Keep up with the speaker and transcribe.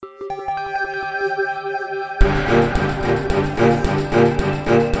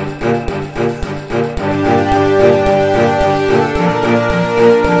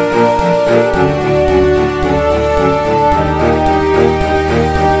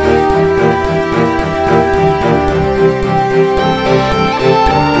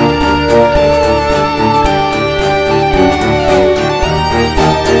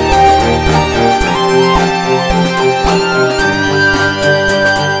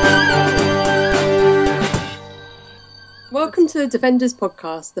to the Defenders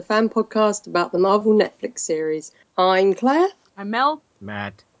podcast, the fan podcast about the Marvel Netflix series. I'm Claire. I'm Mel.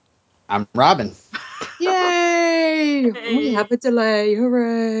 Matt. I'm Robin. Yay! Hey. We have a delay,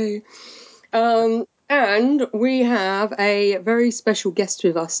 hooray! And we have a very special guest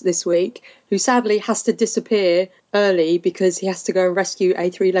with us this week, who sadly has to disappear early because he has to go and rescue a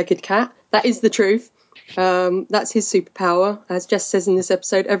three-legged cat. That is the truth. That's his superpower. As Jess says in this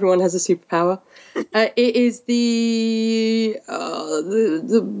episode, everyone has a superpower. It is the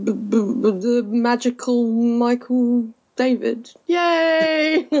magical Michael David.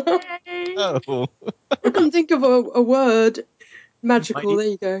 Yay! Oh. I couldn't think of a word. Magical, there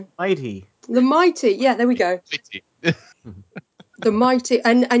you go. Mighty. The mighty, yeah, there we go. The mighty,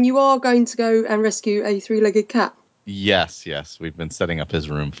 and you are going to go and rescue a three-legged cat. Yes. We've been setting up his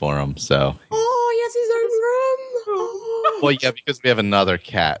room for him, so. Oh, he has his own room. Oh. Well, yeah, because we have another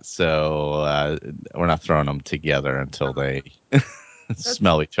cat, so we're not throwing them together until they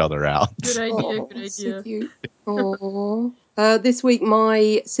smell each other out. Good idea, Oh, so cute. Aww. This week,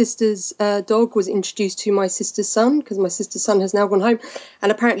 my sister's dog was introduced to my sister's son, because my sister's son has now gone home,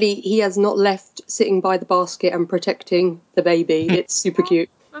 and apparently he has not left sitting by the basket and protecting the baby. It's super cute.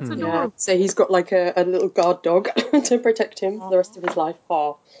 That's Yeah, adorable. so he's got like a little guard dog to protect him for the rest of his life.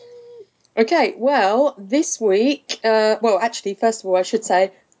 Aww. Okay, well, this week, actually, first of all, I should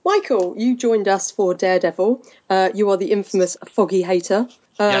say, Michael, you joined us for Daredevil. You are the infamous Foggy Hater.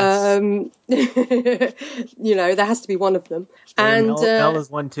 Yes. You know, there has to be one of them. And Mel is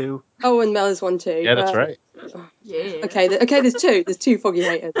one too. Oh, and Mel is one too. Yeah, that's right. Yeah. Okay, there's two. There's two Foggy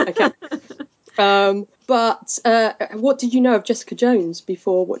Haters. Okay. But what did you know of Jessica Jones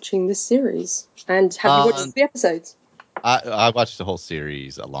before watching this series? And have you watched the episodes? I watched the whole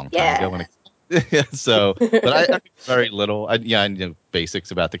series a long time ago. But I knew very little. I knew basics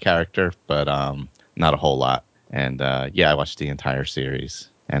about the character, but not a whole lot. And I watched the entire series,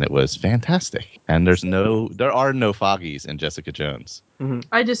 and it was fantastic. And there are no Foggies in Jessica Jones. Mm-hmm.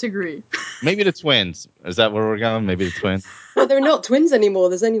 I disagree. Maybe the twins. Is that where we're going? Maybe the twins. Well, they're not twins anymore.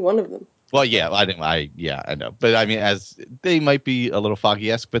 There's only one of them. Well, yeah, I know. But I mean, as they might be a little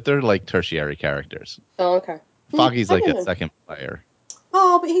Foggy-esque, but they're like tertiary characters. Oh, okay. Foggy's like I a don't know. second player.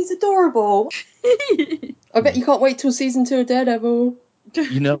 Oh, but he's adorable. I bet you can't wait till season 2 of Daredevil.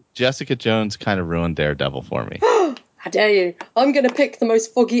 You know, Jessica Jones kind of ruined Daredevil for me. How dare you? I'm going to pick the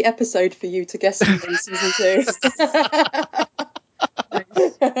most foggy episode for you to guess in season 2.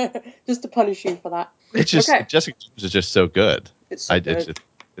 Just to punish you for that. It's just Okay. Jessica Jones is just so good. It's so good.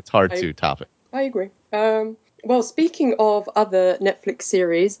 It's hard to top it. I agree. Well, speaking of other Netflix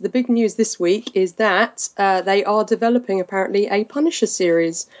series, the big news this week is that they are developing, apparently, a Punisher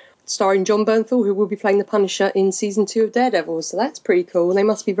series starring John Bernthal, who will be playing the Punisher in season 2 of Daredevil. So that's pretty cool. They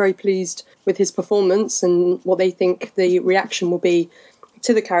must be very pleased with his performance and what they think the reaction will be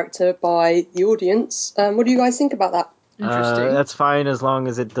to the character by the audience. What do you guys think about that? Interesting. That's fine as long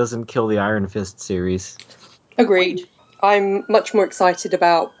as it doesn't kill the Iron Fist series. Agreed. I'm much more excited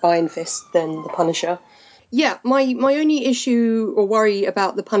about Iron Fist than the Punisher. Yeah, my only issue or worry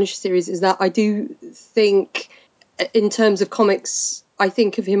about the Punisher series is that I do think, in terms of comics, I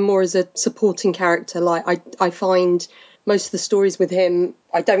think of him more as a supporting character. Like, I find most of the stories with him,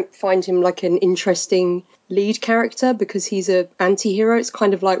 I don't find him like an interesting lead character because he's an anti-hero. It's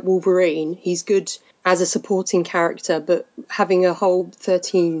kind of like Wolverine. He's good as a supporting character, but having a whole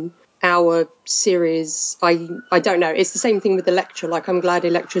 13-hour series, I don't know. It's the same thing with Elektra. Like, I'm glad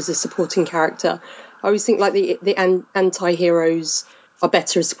Elektra's a supporting character. I always think like the anti-heroes are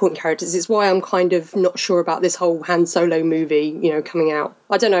better as supporting characters. It's why I'm kind of not sure about this whole Han Solo movie, coming out.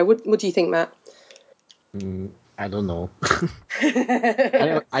 I don't know. What do you think, Matt? I don't know.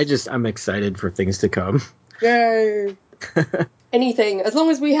 I'm excited for things to come. Yay! Anything, as long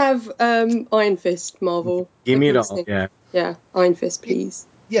as we have Iron Fist, Marvel. Give me it all. Listening. Yeah, Iron Fist, please.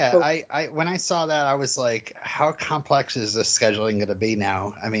 Yeah, Cool. I when I saw that, I was like, how complex is this scheduling going to be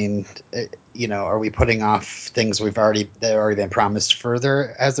now? I mean, are we putting off things that have already been promised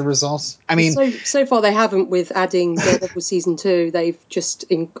further as a result? I mean, so far they haven't with adding Daredevil season 2. They've just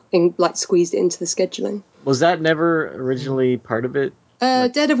squeezed it into the scheduling. Was that never originally part of it?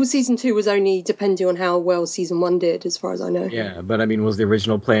 Daredevil season 2 was only depending on how well season 1 did, as far as I know. Yeah, but I mean, was the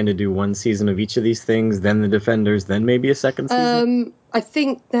original plan to do one season of each of these things, then the Defenders, then maybe a second season? I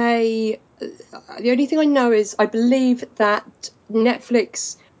think the only thing I know is I believe that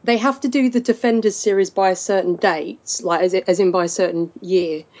Netflix, they have to do the Defenders series by a certain date, like as in by a certain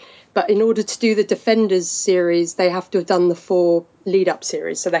year. But in order to do the Defenders series, they have to have done the 4 lead-up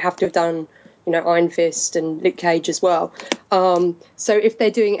series. So they have to have done, Iron Fist and Luke Cage as well. So if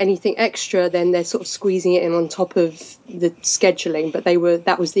they're doing anything extra, then they're sort of squeezing it in on top of the scheduling. But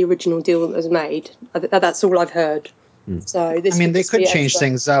that was the original deal that was made. That's all I've heard. So this. I mean, they just could be change extra.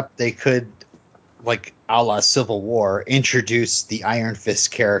 things up. They could, like a la Civil War, introduce the Iron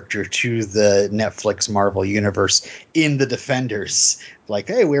Fist character to the Netflix Marvel universe in the Defenders. Like,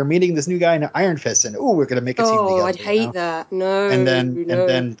 hey, we're meeting this new guy in Iron Fist, and we're going to make a team together. Oh, I'd hate that. No, and then no. and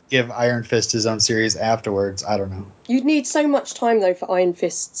then give Iron Fist his own series afterwards. I don't know. You'd need so much time though for Iron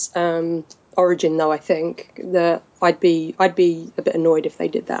Fist's origin, though. I think that I'd be a bit annoyed if they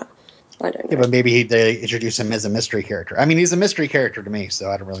did that. I don't know. Yeah, but maybe they introduce him as a mystery character. I mean, he's a mystery character to me, so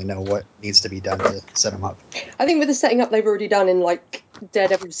I don't really know what needs to be done to set him up. I think with the setting up they've already done in like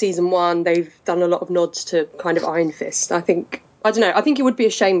Daredevil season 1, they've done a lot of nods to kind of Iron Fist. I don't know. I think it would be a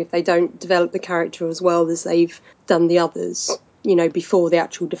shame if they don't develop the character as well as they've done the others, before the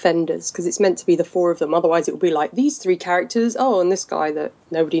actual Defenders, because it's meant to be the 4 of them. Otherwise it would be like these 3 characters, and this guy that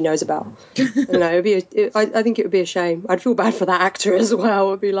nobody knows about. I think it would be a shame. I'd feel bad for that actor as well.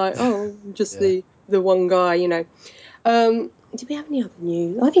 It'd be like, just the one guy, Did we have any other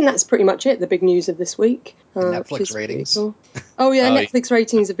news? I think that's pretty much it, the big news of this week. Netflix ratings. Cool. Oh, yeah, Netflix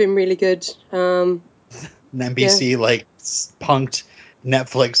ratings have been really good. And NBC, punked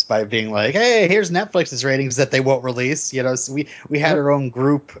Netflix by being like, hey, here's Netflix's ratings that they won't release. So we had our own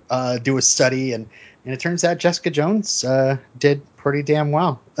group do a study, and it turns out Jessica Jones did pretty damn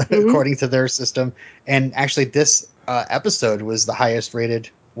well, according to their system. And actually, this episode was the highest rated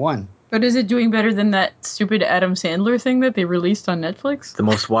one. But is it doing better than that stupid Adam Sandler thing that they released on Netflix? The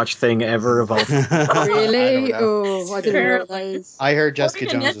most watched thing ever of all time. Really? I don't know. Oh, I didn't know what that is. I heard Jessica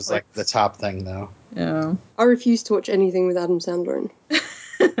According to Jones was like the top thing, though. Yeah. I refuse to watch anything with Adam Sandler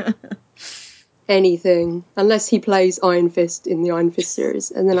in. Anything. Unless he plays Iron Fist in the Iron Fist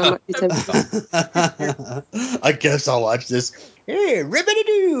series, and then I might be tempted. I guess I'll watch this. Hey,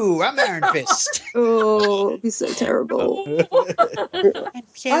 ribbity-doo! I'm Iron Fist. Oh, it'd be so terrible.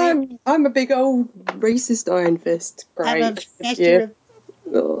 I'm a big old racist Iron Fist. Great. I'm a master of...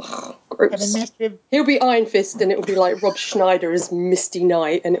 Ugh, gross. He'll be Iron Fist, and it'll be like Rob Schneider as Misty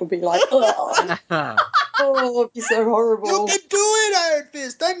Knight, and it'll be like, ugh. Oh, it'd be so horrible. You can do it, Iron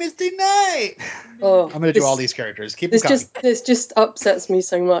Fist. I'm Misty Knight. Oh, I'm going to do all these characters. Keep them coming. This just upsets me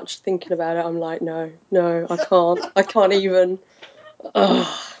so much thinking about it. I'm like, no, I can't. I can't even. Ugh.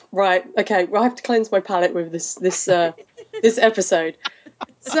 Right, okay, well, I have to cleanse my palate with this episode.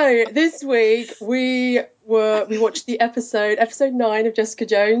 So this week we watched the episode 9 of Jessica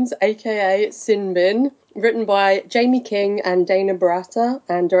Jones, aka Sin Bin, written by Jamie King and Dana Barata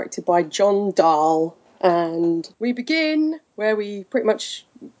and directed by John Dahl. And we begin where we pretty much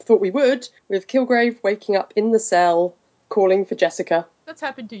thought we would, with Kilgrave waking up in the cell calling for Jessica. That's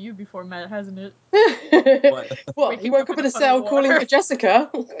happened to you before, Matt, hasn't it? What? He woke up in a cell calling for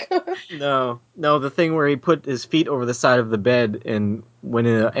Jessica? No, the thing where he put his feet over the side of the bed and went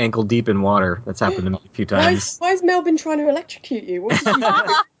in ankle deep in water. That's happened to me a few times. Why is Melvin trying to electrocute you? What did you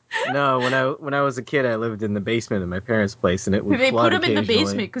do? No, when I was a kid, I lived in the basement of my parents' place, and it would They flood put him in the occasionally.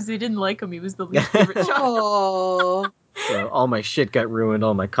 basement because they didn't like him. He was the least favorite child. Aww. So all my shit got ruined,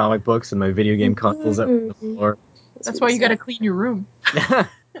 all my comic books and my video game consoles that were on the floor. That's why you got to clean your room.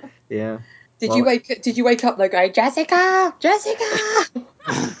 Yeah. Did you wake up though, going, Jessica?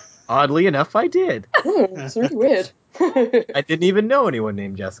 Oddly enough, I did. It's really weird. I didn't even know anyone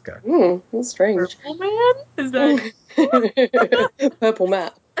named Jessica. That's strange. Purple Man? Is that Purple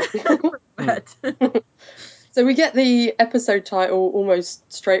Matt. Matt? So we get the episode title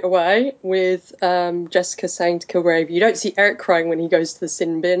almost straight away with Jessica saying to Kilgrave, you don't see Eric crying when he goes to the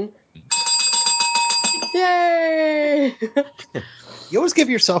sin bin. Yay! You always give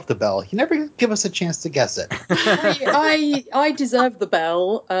yourself the bell. You never give us a chance to guess it. I deserve the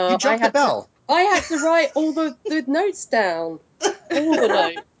bell. You jumped the bell. I had to write all the notes down. All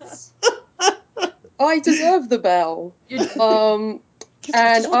the notes. I deserve the bell.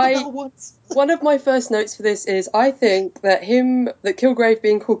 One of my first notes for this is I think that Kilgrave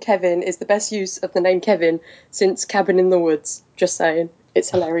being called Kevin is the best use of the name Kevin since Cabin in the Woods. Just saying. It's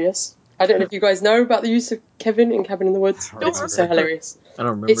hilarious. I don't know if you guys know about the use of Kevin in Cabin in the Woods. It's so hilarious. I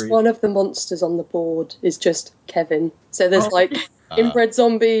don't remember. It's one of the monsters on the board is just Kevin. So there's inbred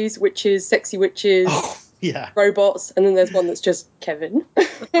zombies, witches, sexy witches, robots, and then there's one that's just Kevin.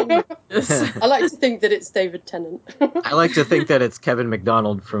 I like to think that it's David Tennant. I like to think that it's Kevin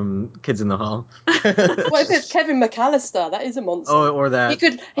McDonald from Kids in the Hall. Well, if it's Kevin McAllister, that is a monster. Oh, or that. He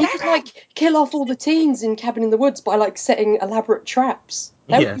could kill off all the teens in Cabin in the Woods by setting elaborate traps.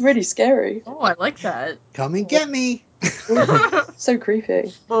 That would Yes. be really scary. Oh, I like that. Come and get me. So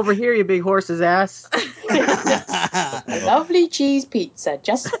creepy. Over here, you big horse's ass. A lovely cheese pizza,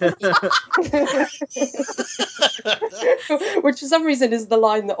 just for me. Which for some reason is the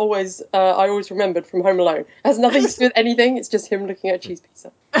line that I always remembered from Home Alone. It has nothing to do with anything, it's just him looking at cheese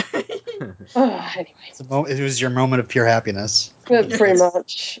pizza. Anyway. It was your moment of pure happiness. Pretty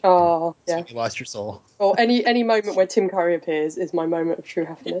much. Oh, yeah. You lost your soul. Or any moment where Tim Curry appears is my moment of true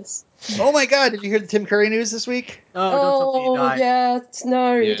happiness. Oh my god, did you hear the Tim Curry news this week? Oh, don't tell me he died. Yeah.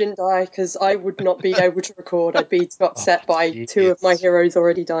 No, he Yeah. didn't die, because I would not be able to record. I'd be too upset by jeez. 2 of my heroes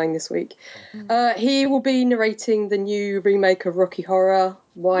already dying this week. He will be narrating the new remake of Rocky Horror.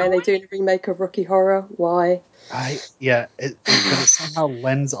 Why are they doing a remake of Rocky Horror? Why? But it somehow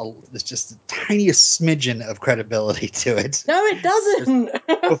lends just the tiniest smidgen of credibility to it. No, it doesn't.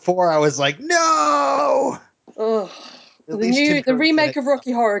 Before I was like, no. Ugh. At least Tim The Curry's in remake it. of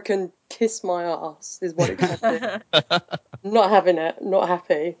Rocky Horror can kiss my ass, is what it can do. Not having it. Not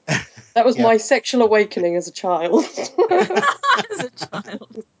happy. That was Yeah. my sexual awakening as a child. As a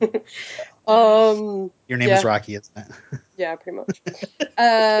child. Your name yeah. is Rocky, isn't it? Yeah, pretty much.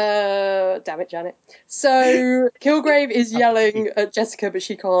 Damn it, Janet. So Kilgrave is yelling at Jessica, but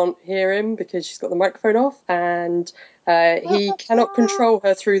she can't hear him because she's got the microphone off, and he cannot control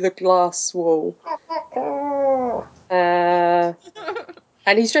her through the glass wall.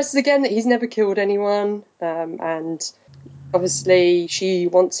 And he stresses again that he's never killed anyone, and obviously she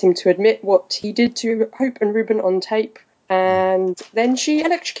wants him to admit what he did to Hope and Ruben on tape, and then she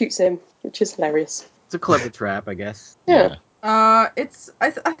electrocutes him, which is hilarious. It's a clever trap, I guess. Yeah. I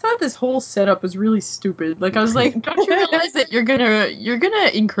thought this whole setup was really stupid. Like, I was like, don't you realize that you're gonna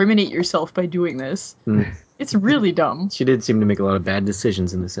incriminate yourself by doing this? It's really dumb. She did seem to make a lot of bad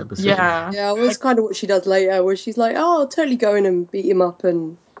decisions in this episode. Yeah. Yeah, well, it's kind of what she does later, where she's like, "Oh, I'll totally go in and beat him up,"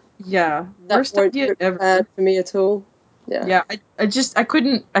 and Yeah. that Worst won't idea look ever. bad for me at all. Yeah. Yeah, I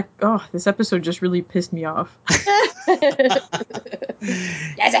couldn't. This episode just really pissed me off.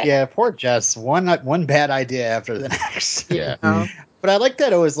 Yeah, poor Jess. One bad idea after the next. Yeah. But I like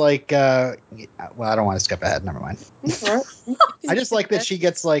that it was like, well, I don't want to skip ahead. Never mind. Right. I just like that she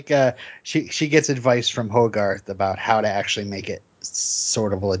gets she gets advice from Hogarth about how to actually make it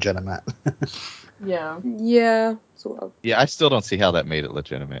sort of legitimate. Yeah. Yeah, sort of. Yeah, I still don't see how that made it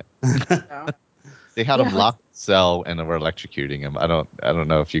legitimate. Yeah. They had Yeah, him locked in the cell and were electrocuting him. I don't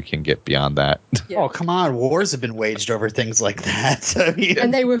know if you can get beyond that. Yeah. Oh, come on. Wars have been waged over things like that. I mean,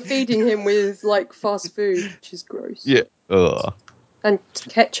 And they were feeding him with like fast food, which is gross. Yeah. Ugh. And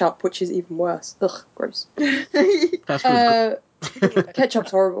ketchup, which is even worse. Ugh, gross. Fast food's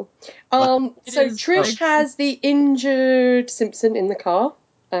Ketchup's horrible. It So is, Trish has the injured Simpson in the car.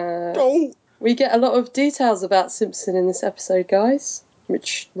 We get a lot of details about Simpson in this episode, guys,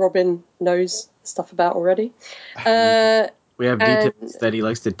 which Robin knows stuff about already. We have details that he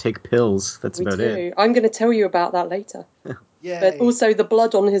likes to take pills. That's We about do. it. I'm going to tell you about that later. Yay. But also the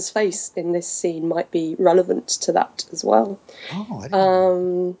blood on his face in this scene might be relevant to that as well. Oh, I didn't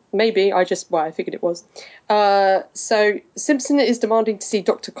know. Maybe. I figured it was. So Simpson is demanding to see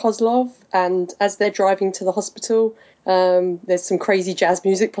Dr. Kozlov, and as they're driving to the hospital, there's some crazy jazz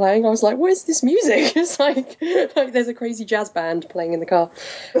music playing. I was like, what is this music? It's like there's a crazy jazz band playing in the car.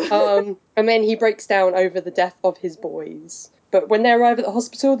 And then he breaks down over the death of his boys. But when they arrive at the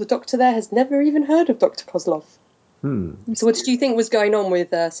hospital, the doctor there has never even heard of Dr. Kozlov. So what did you think was going on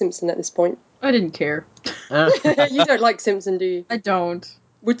with Simpson at this point? I didn't care. You don't like Simpson, do you? I don't.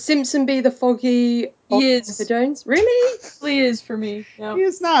 Would Simpson be the Foggy of He is. Jessica Jones? Really? He is for me. Yeah.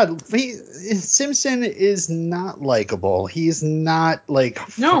 He's not. Simpson is not likable. He's not No,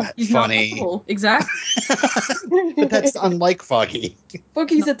 he's not funny. likable. Exactly. But that's unlike Foggy.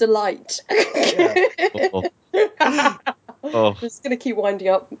 Foggy's a delight. Oh. Just going to keep winding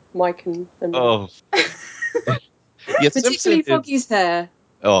up Mike and Oh. Yeah, particularly Simpson Foggy's hair.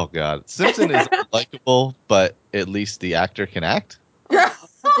 Oh god, Simpson is likable, but at least the actor can act. How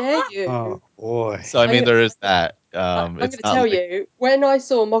dare you? Oh boy. So I mean, there is that. I'm going It's to not tell like- you, when I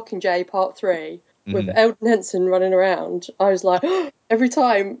saw Mockingjay Part 3 with Mhm. Eldon Henson running around, I was like, every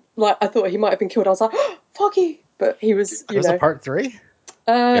time, I thought he might have been killed, I was like, Foggy! But he was, Was it part 3?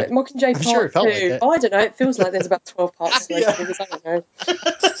 Mockingjay I'm Part sure it felt 2. like it. Oh, I don't know, it feels like there's about 12 parts to those Yeah. movies, I don't know.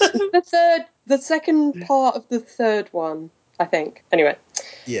 The second part of the third one, I think. Anyway.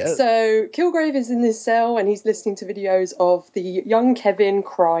 Yeah. So Kilgrave is in his cell and he's listening to videos of the young Kevin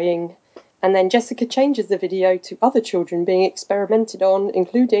crying, and then Jessica changes the video to other children being experimented on,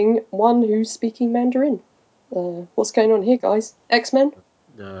 including one who's speaking Mandarin. What's going on here, guys? X-Men?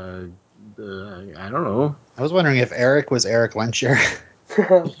 I don't know. I was wondering if Eric was Eric Lenscher.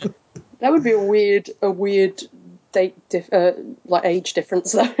 That would be a weird like age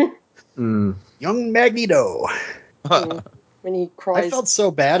difference though. Young Magneto. When he I cries. felt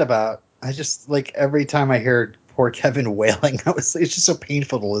so bad about. I just like every time I hear poor Kevin wailing, it's just so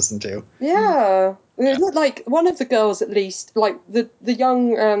painful to listen to. Yeah. It looked like one of the girls, at least, like the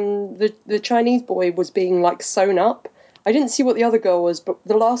young the Chinese boy was being like sewn up. I didn't see what the other girl was, but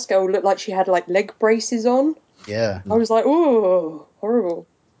the last girl looked like she had like leg braces on. Yeah. I was like, oh, horrible.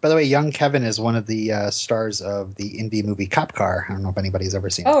 By the way, young Kevin is one of the stars of the indie movie Cop Car. I don't know if anybody's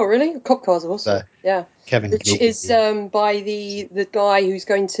ever seen it. Oh, really? Cop Car's awesome. Yeah. Kevin Which Bacon. is by the guy who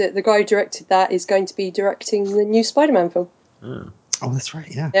directed that is going to be directing the new Spider-Man film. Oh, that's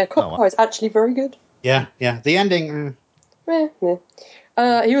right. Yeah. Yeah, Cop Car is actually very good. Yeah. The ending. Yeah.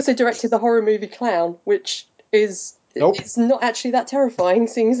 He also directed the horror movie Clown, which is it's not actually that terrifying,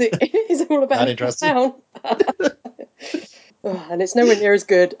 seeing as it is all about a clown. And it's nowhere near as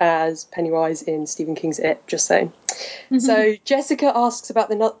good as Pennywise in Stephen King's It, just saying. So Jessica asks about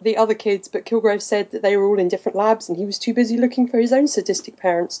the other kids, but Kilgrave said that they were all in different labs and he was too busy looking for his own sadistic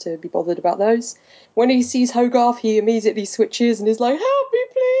parents to be bothered about those. When he sees Hogarth, he immediately switches and is like, help me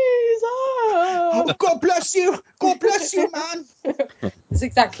please! Oh, God bless you! God bless you, man! It's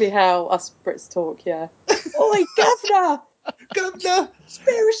exactly how us Brits talk, yeah. Oi, Governor! Governor!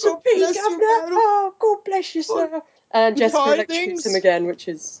 Spare us some pee, Governor! Oh, God bless you, sir! And Jessica electrocutes him again, which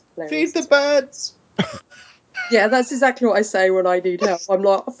is hilarious. Feed the birds! Yeah, that's exactly what I say when I need help. I'm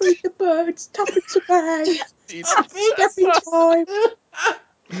like, I feed the birds, tuppence a bag, every time.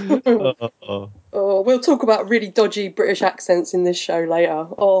 Oh, we'll talk about really dodgy British accents in this show later.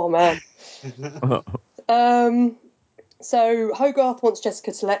 Oh, man. So Hogarth wants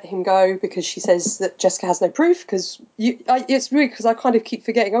Jessica to let him go because she says that Jessica has no proof. Because it's weird because I kind of keep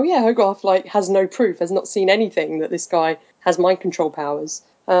forgetting. Oh yeah, Hogarth has no proof, has not seen anything that this guy has mind control powers.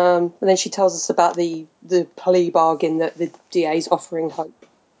 And then she tells us about the plea bargain that the DA's offering Hope.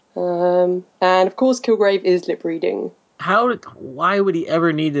 And of course, Kilgrave is lip reading. Why would he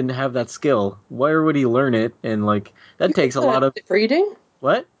ever need to have that skill? Where would he learn it? And that takes a lot of lip reading.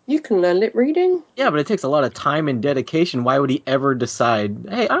 What? You can learn lip reading. Yeah, but it takes a lot of time and dedication. Why would he ever decide,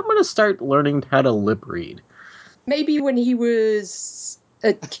 hey, I'm going to start learning how to lip read? Maybe when he was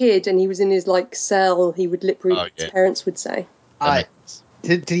a kid and he was in his cell, he would lip read what his parents would say.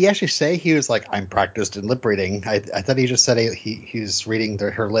 Did he actually say he was like, I'm practiced in lip reading? I thought he just said he was reading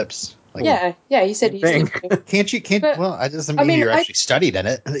her lips. Yeah, he said he's lip reading. Well, that doesn't mean you actually studied in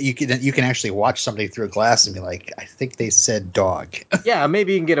it. You can actually watch somebody through a glass and be like, I think they said dog. Yeah,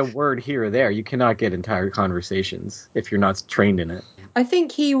 maybe you can get a word here or there. You cannot get entire conversations if you're not trained in it. I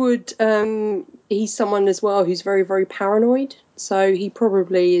think he would, he's someone as well who's very, very paranoid. So he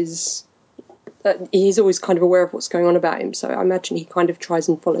probably is, he's always kind of aware of what's going on about him. So I imagine he kind of tries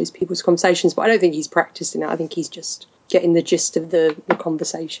and follows people's conversations. But I don't think he's practiced in it. I think he's just getting the gist of the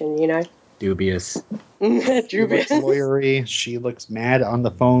conversation, you know? Dubious. She looks lawyery. She looks mad on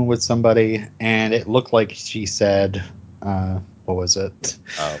the phone with somebody. And it looked like she said, what was it?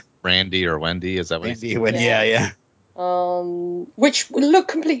 Randy or Wendy, is that what Randy, yeah. Which look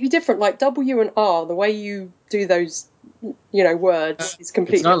completely different, like W and R, the way you do those, words is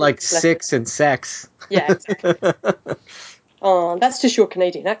completely It's not like different. six and sex. Yeah, exactly. That's just your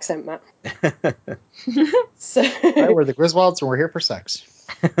Canadian accent, Matt. We're the Griswolds and we're here for sex.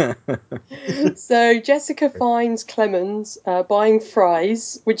 So Jessica finds Clemens buying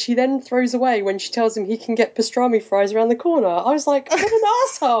fries, which he then throws away when she tells him he can get pastrami fries around the corner. I was like, what an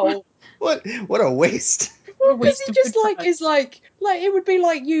asshole! What a waste! Well, because he just is like it would be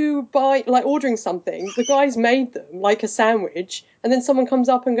like you ordering something. The guy's made them like a sandwich, and then someone comes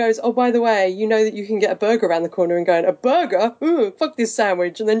up and goes, "Oh, by the way, you know that you can get a burger around the corner," and going, "A burger? Ooh, fuck this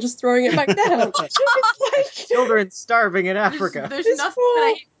sandwich," and then just throwing it back down. It's like children starving in Africa. There's nothing that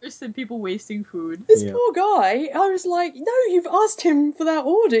I hate worse than people wasting food. This poor guy. I was like, "No, you've asked him for that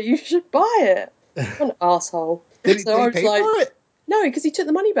order. You should buy it." What an asshole. Did he pay for it? No, because he took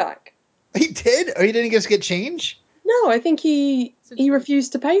the money back. He did? Or he didn't just get change? No, I think he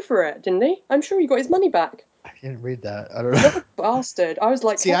refused to pay for it, didn't he? I'm sure he got his money back. I didn't read that. I don't know. What a bastard. I was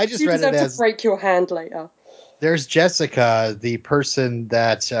like, see, I just you read deserve it as to break your hand later. There's Jessica, the person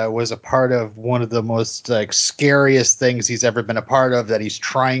that was a part of one of the most scariest things he's ever been a part of, that he's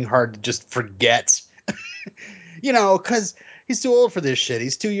trying hard to just forget. Because he's too old for this shit.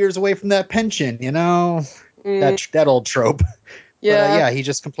 He's 2 years away from that pension, that old trope. Yeah. But he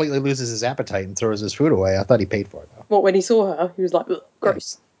just completely loses his appetite and throws his food away. I thought he paid for it, though. What, when he saw her, he was like,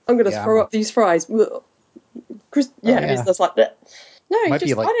 gross. I'm going to throw up these fries. He's just like, bleh. No, he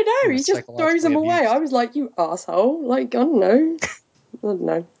just, I don't know, he just throws them away. I was like, you asshole. I don't know. don't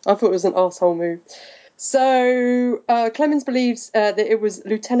know. I thought it was an arsehole move. So Clemens believes that it was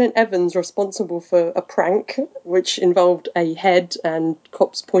Lieutenant Evans responsible for a prank, which involved a head and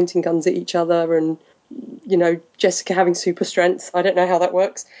cops pointing guns at each other and, Jessica having super strength. I don't know how that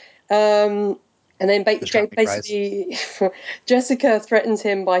works. And then basically Jessica threatens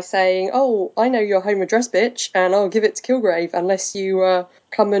him by saying, "Oh, I know your home address, bitch, and I'll give it to Kilgrave unless you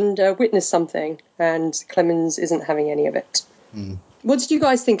come and witness something." And Clemens isn't having any of it. What did you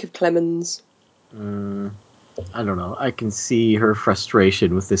guys think of Clemens? I don't know. I can see her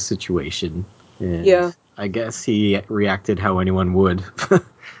frustration with this situation. And Yeah. I guess he reacted how anyone would.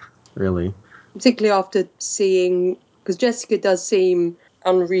 Really. Particularly after seeing... Because Jessica does seem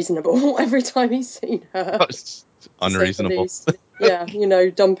unreasonable every time he's seen her. Unreasonable. Yeah,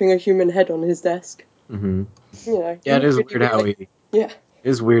 dumping a human head on his desk. Mm-hmm. Yeah, it is weird how he... Yeah. It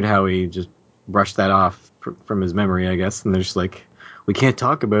is weird how he just brushed that off from his memory, I guess. And they're just like, we can't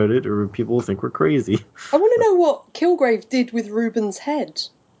talk about it or people will think we're crazy. I want to know what Kilgrave did with Ruben's head.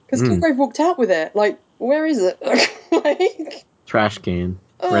 Because Kilgrave walked out with it. Like, where is it? Trash can.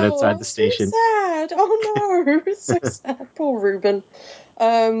 Right outside the station. So sad. Oh no, it's so sad. Poor Ruben.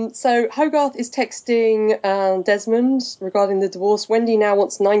 So Hogarth is texting Desmond regarding the divorce. Wendy now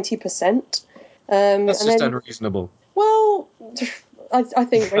wants 90%. That's just unreasonable. Well, I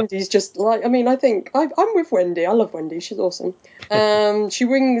think Wendy's just like... I think I'm with Wendy. I love Wendy. She's awesome. She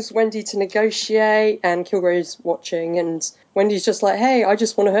rings Wendy to negotiate, and Kilgrave's watching, and Wendy's just like, "Hey, I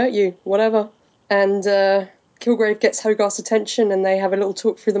just want to hurt you, whatever." And Kilgrave gets Hogarth's attention, and they have a little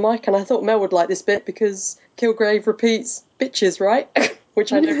talk through the mic, and I thought Mel would like this bit, because Kilgrave repeats, "Bitches, right?"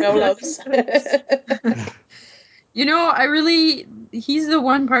 Which I know Mel loves. He's the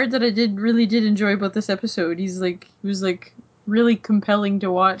one part that I really did enjoy about this episode. He was really compelling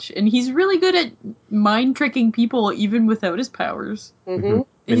to watch, and he's really good at mind tricking people even without his powers. Mm-hmm.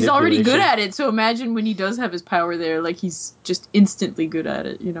 He's already good at it, so imagine when he does have his power there, he's just instantly good at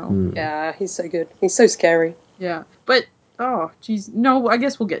it, Yeah, he's so good. He's so scary. Yeah, but oh jeez, no, I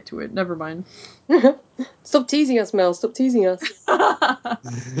guess we'll get to it. Never mind. Stop teasing us, Mel. Stop teasing us.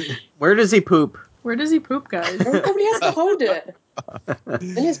 Where does he poop? Where does he poop, guys? He probably has to hold it.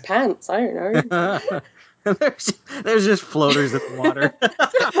 In his pants, I don't know. There's just floaters in the water.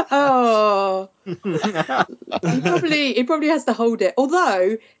 Oh. He probably has to hold it.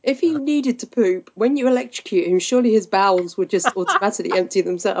 Although, if he needed to poop, when you electrocute him, surely his bowels would just automatically empty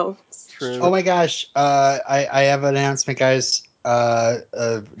themselves. True. Oh my gosh. I have an announcement, guys.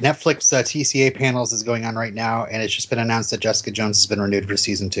 Netflix TCA panels is going on right now, and it's just been announced that Jessica Jones has been renewed for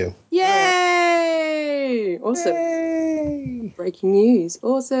season 2. Yay! Awesome. Yay! Breaking news.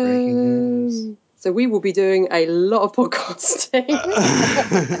 Awesome. Breaking news. So we will be doing a lot of podcasting.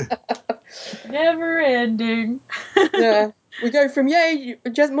 Never ending. Yeah. We go from, yay,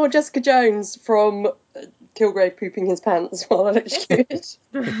 more Jessica Jones, from Kilgrave pooping his pants while electrocuted.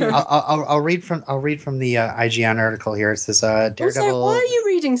 I'll read from the IGN article here. It says Daredevil. Also, why are you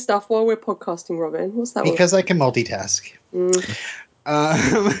reading stuff while we're podcasting, Robin? What's that? Because I can multitask.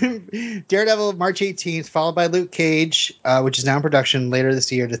 Daredevil, March 18th, followed by Luke Cage, which is now in production later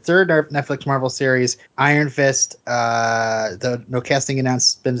this year. The third Netflix Marvel series, Iron Fist. Though no casting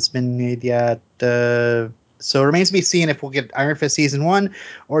announcement has been made yet. So it remains to be seen if we'll get Iron Fist season 1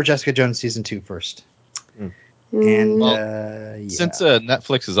 or Jessica Jones season 2 first. And since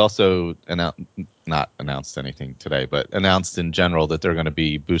Netflix has also not announced anything today, but announced in general that they're going to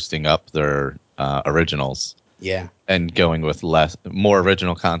be boosting up their originals. Yeah. And going with more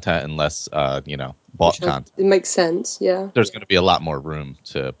original content and less, bought content. It makes sense, yeah. There's going to be a lot more room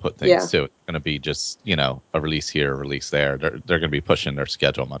to put things to. It's going to be just, a release here, a release there. They're going to be pushing their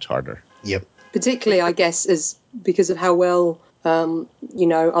schedule much harder. Yep. Particularly, I guess, because of how well,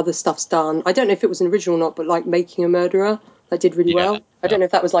 other stuff's done. I don't know if it was an original or not, but like Making a Murderer, that did really well. I don't know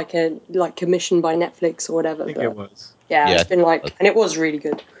if that was like commissioned by Netflix or whatever. I think it was. Yeah, it's been and it was really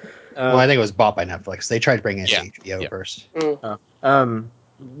good. Well, I think it was bought by Netflix. They tried to bring it to HBO first.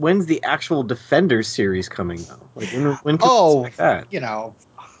 When's the actual Defenders series coming though? When can we expect that?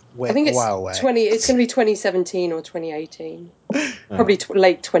 I think it's a while away. It's going to be 2017 or 2018. Probably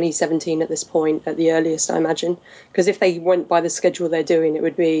late 2017 at this point, at the earliest, I imagine. Because if they went by the schedule they're doing, it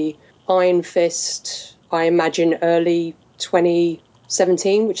would be Iron Fist, I imagine, early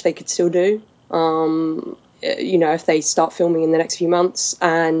 2017, which they could still do. If they start filming in the next few months,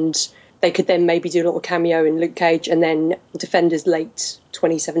 and they could then maybe do a little cameo in Luke Cage, and then Defenders late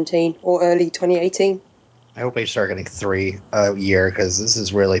 2017 or early 2018. I hope they start getting 3 a year, because this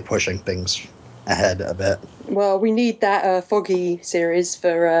is really pushing things ahead a bit. Well, we need that Foggy series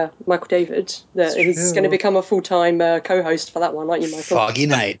for Michael David. That he's going to become a full-time co-host for that one, aren't you, Michael? Foggy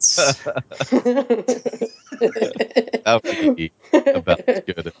Nights. That would be about as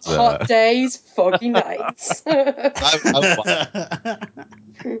good as Hot days, foggy nights.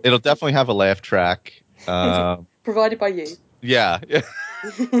 It'll definitely have a laugh track. Provided by you. Yeah.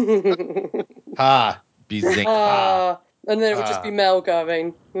 Ha. Be zing. And then it would just be Mel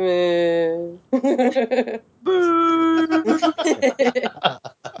going.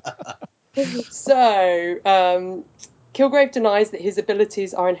 So, Kilgrave denies that his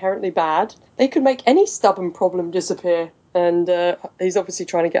abilities are inherently bad. They could make any stubborn problem disappear. And he's obviously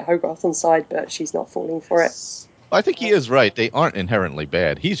trying to get Hogarth on side, but she's not falling for it. I think he is right. They aren't inherently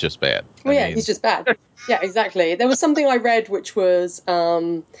bad. He's just bad. Well, yeah, he's just bad. Yeah, exactly. There was something I read which was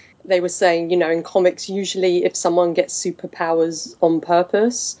they were saying, in comics, usually if someone gets superpowers on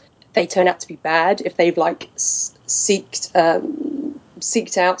purpose, they turn out to be bad. If they've seeked out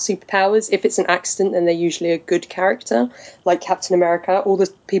superpowers, if it's an accident, then they're usually a good character, like Captain America. All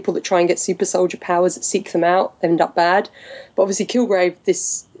the people that try and get super soldier powers that seek them out end up bad. But obviously Kilgrave,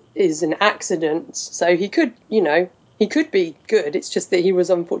 this is an accident, so he could, he could be good. It's just that he was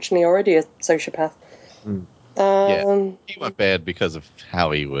unfortunately already a sociopath. He went bad because of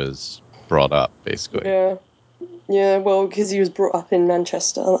how he was brought up, basically. Yeah, well, because he was brought up in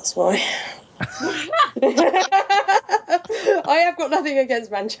Manchester, that's why. I have got nothing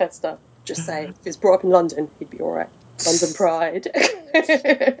against Manchester. Just saying, if he was brought up in London, he'd be all right. London pride.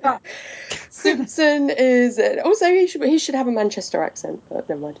 Simpson is also he should have a Manchester accent, but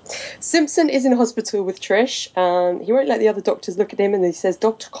never mind. Simpson is in hospital with Trish. He won't let the other doctors look at him, and he says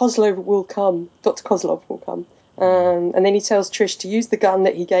Dr. Kozlov will come. And then he tells Trish to use the gun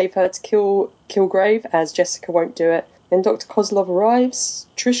that he gave her to kill Kilgrave, as Jessica won't do it. Then Dr. Kozlov arrives.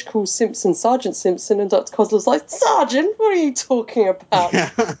 Trish calls Simpson Sergeant Simpson, and Dr. Kozlov's like, Sergeant, what are you talking about?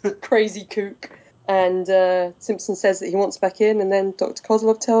 Crazy kook. And Simpson says that he wants back in, and then Dr.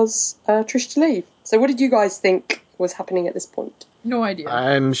 Kozlov tells Trish to leave. So what did you guys think was happening at this point? No idea.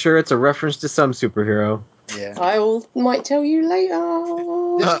 I'm sure it's a reference to some superhero. Yeah. I might tell you later.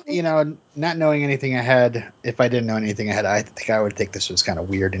 Not knowing anything ahead, if I didn't know anything ahead, I think I would think this was kind of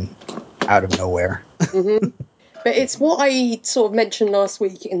weird and out of nowhere. Mm-hmm. But it's what I sort of mentioned last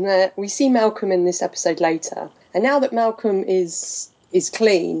week in that we see Malcolm in this episode later. And now that Malcolm is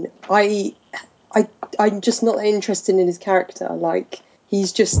clean, I'm just not interested in his character. Like,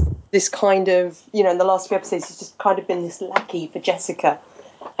 he's just this kind of, in the last few episodes, he's just kind of been this lackey for Jessica.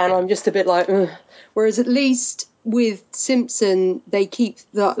 And I'm just a bit like, ugh. Whereas at least with Simpson, they keep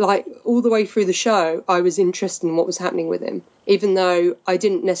all the way through the show, I was interested in what was happening with him. Even though I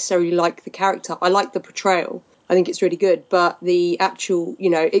didn't necessarily like the character. I like the portrayal. I think it's really good. But the actual,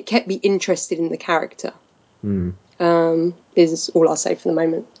 it kept me interested in the character. Is all I'll say for the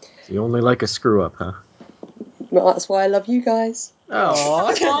moment. So you only like a screw up, huh? Well, that's why I love you guys.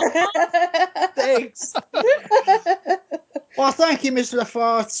 Oh, thanks. Well, thank you, Mr.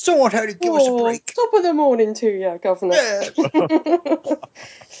 LaFar. Someone had to give us a break. Top of the morning to you, Governor. Yeah.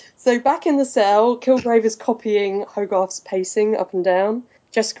 So back in the cell, Kilgrave is copying Hogarth's pacing up and down.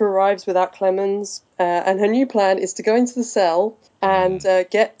 Jessica arrives without Clemens, and her new plan is to go into the cell and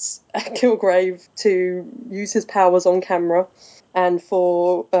get Kilgrave to use his powers on camera and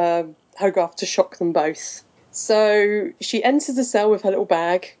for Hogarth to shock them both. So she enters the cell with her little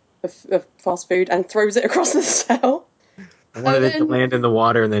bag of fast food and throws it across the cell. I wanted it to land in the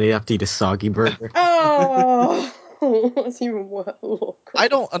water and then he'd have to eat a soggy burger. Oh, that's even worse. Oh, I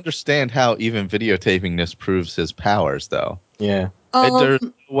don't understand how even videotaping this proves his powers, though. Yeah. There's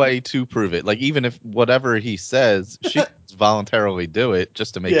no way to prove it. Like, even if whatever he says, she voluntarily do it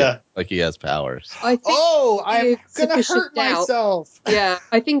just to make it like he has powers. I think I'm gonna hurt myself. Yeah,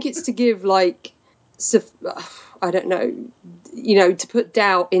 I think it's to give I don't know, to put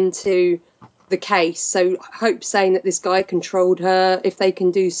doubt into the case. So Hope saying that this guy controlled her, if they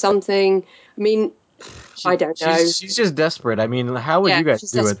can do something. I mean, I don't know. She's just desperate. I mean, how would you guys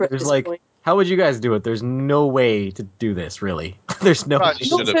do it? There's how would you guys do it? There's no way to do this, really. There's no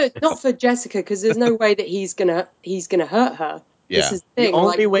way. Not for Jessica, because there's no way that he's gonna hurt her. Yeah. This is the thing. The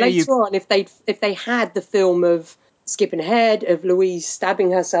only way later on, if they had the film of skipping ahead of Louise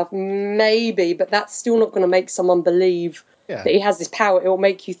stabbing herself, maybe, but that's still not going to make someone believe that he has this power. It will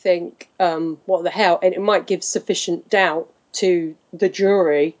make you think, what the hell? And it might give sufficient doubt to the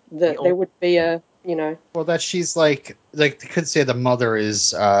jury that there would be a. Well, that she's like they could say the mother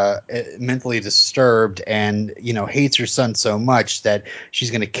is mentally disturbed and hates her son so much that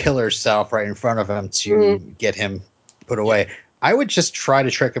she's going to kill herself right in front of him to get him put away. I would just try to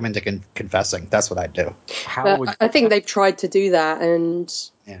trick him into confessing. That's what I'd do. I think they've tried to do that, and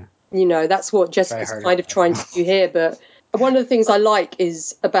that's what Jessica's kind of trying to do here. But one of the things I like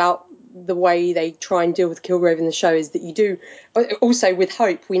is about the way they try and deal with Kilgrave in the show is that you do also with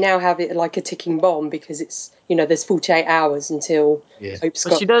Hope. We now have it like a ticking bomb because it's there's 48 hours until Hope's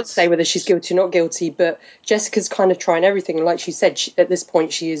got to say whether she's guilty or not guilty. But Jessica's kind of trying everything, and like she said, at this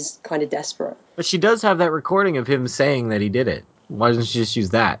point she is kind of desperate. But she does have that recording of him saying that he did it. Why doesn't she just use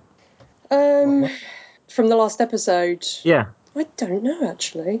that? From the last episode. Yeah. I don't know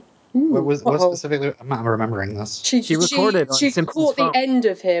actually. What specifically? I'm not remembering this. She recorded on Simpson's caught phone. the end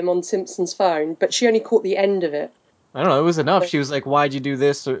of him on Simpson's phone, but she only caught the end of it. I don't know. It was enough. She was like, "Why'd you do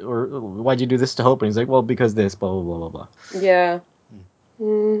this?" Or "Why'd you do this to Hope?" And he's like, "Well, because this." Blah blah blah blah blah. Yeah.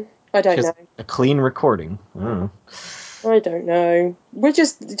 I don't know. A clean recording. I don't know.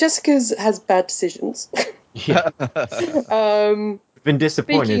 Jessica has bad decisions. Yeah. Been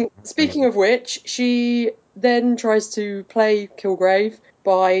disappointed. Speaking of which, she then tries to play Kilgrave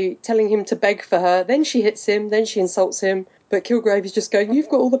by telling him to beg for her. Then she hits him. Then she insults him. But Kilgrave is just going, "You've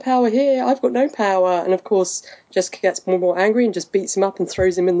got all the power here. I've got no power." And of course, Jessica gets more and more angry and just beats him up and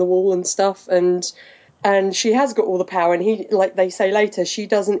throws him in the wall and stuff. And she has got all the power. And he, like they say later, she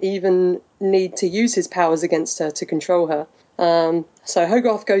doesn't even need to use his powers against her to control her. So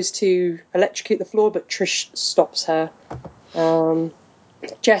Hogarth goes to electrocute the floor, but Trish stops her.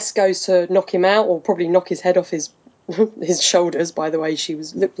 Jess goes to knock him out, or probably knock his head off his shoulders. By the way,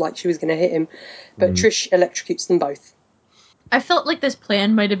 looked like she was going to hit him, but Trish electrocutes them both. I felt like this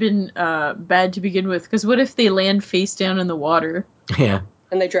plan might have been bad to begin with, because what if they land face down in the water? Yeah.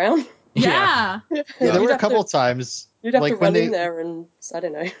 And they drown? Yeah. There were a couple times. You'd have to run in there and, I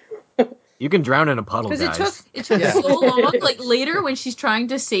don't know. You can drown in a puddle, guys. Because it took so long, like later when she's trying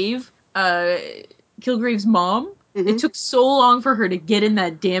to save Kilgrave's mom, it took so long for her to get in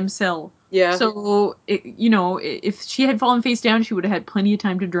that damn cell. Yeah. So, if she had fallen face down, she would have had plenty of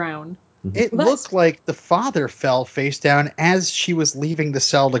time to drown. It looked like the father fell face down as she was leaving the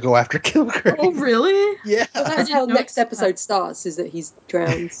cell to go after Kilgrave. Oh, really? Yeah. Well, that's how next episode starts, is that he's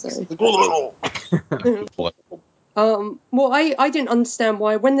drowned. So. Well, I didn't understand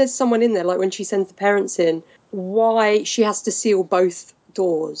why, when there's someone in there, like when she sends the parents in, why she has to seal both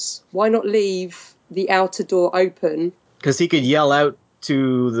doors. Why not leave the outer door open? Because he could yell out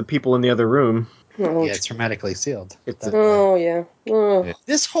to the people in the other room. Yeah, it's hermetically sealed. Yeah.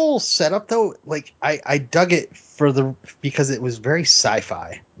 This whole setup, though, like I dug it because it was very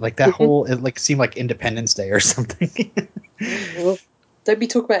sci-fi. Like that whole, it seemed like Independence Day or something. Don't be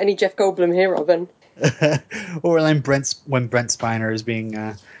talking about any Jeff Goldblum here, Robin. Or when Brent Spiner is being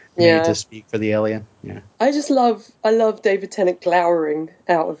made to speak for the alien. Yeah. I love David Tennant glowering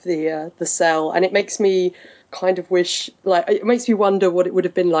out of the cell, and it makes me kind of wish, like, it makes me wonder what it would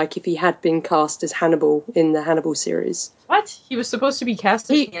have been like if he had been cast as Hannibal in the Hannibal series. What? He was supposed to be cast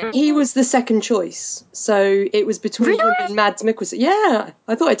as He was the second choice, so it was between him and Mads Mikkelsen. Yeah,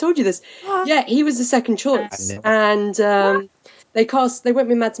 I thought I told you this. Yeah, he was the second choice, and they went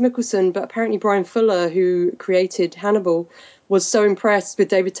with Mads Mikkelsen, but apparently Brian Fuller, who created Hannibal, was so impressed with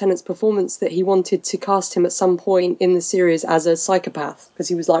David Tennant's performance that he wanted to cast him at some point in the series as a psychopath, because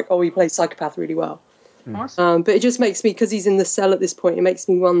he was like, he plays psychopath really well. Awesome. But it just makes me, because he's in the cell at this point, it makes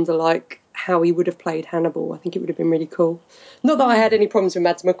me wonder, like, how he would have played Hannibal. I think it would have been really cool. Not that I had any problems with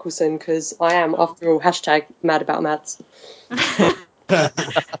Mads Mikkelsen, because I am, after all, # mad about Mads.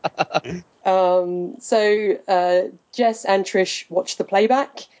 So Jess and Trish watch the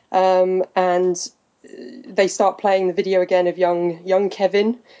playback, and they start playing the video again of young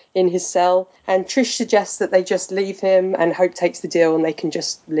Kevin in his cell, and Trish suggests that they just leave him, and Hope takes the deal and they can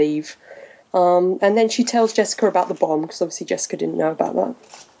just leave. And then she tells Jessica about the bomb, because obviously Jessica didn't know about that.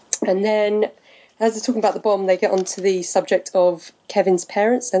 And then, as they're talking about the bomb, they get onto the subject of Kevin's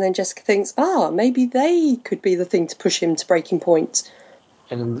parents, and then Jessica thinks, maybe they could be the thing to push him to breaking point.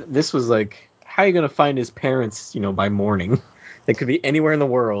 And this was like, how are you going to find his parents, by morning? They could be anywhere in the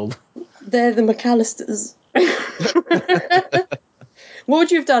world. They're the McAllisters. What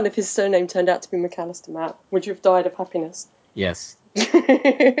would you have done if his surname turned out to be McAllister, Matt? Would you have died of happiness? Yes.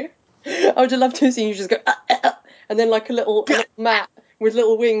 I would have loved to have seen you just go, and then like a little Matt with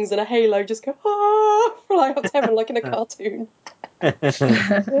little wings and a halo just go, fly up to heaven like in a cartoon.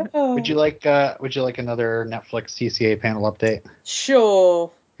 Would you like another Netflix CCA panel update?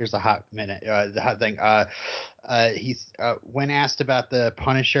 Sure. Here's the hot minute. The hot thing. He's when asked about the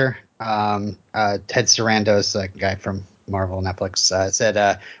Punisher, Ted Sarandos, a guy from Marvel Netflix,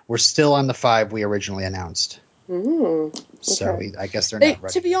 said, "We're still on the 5 we originally announced." Okay. So I guess they're not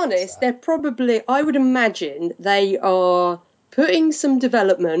ready. To be honest, they're probably, I would imagine they are putting some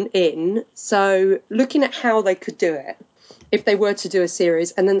development in, so looking at how they could do it if they were to do a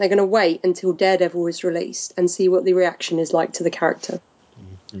series, and then they're going to wait until Daredevil is released and see what the reaction is like to the character.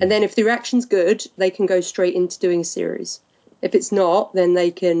 And then if the reaction's good, they can go straight into doing a series. If it's not, then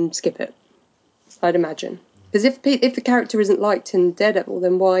they can skip it, I'd imagine. Because if the character isn't liked in Daredevil,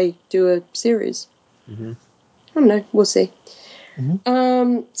 then why do a series? I don't know. We'll see.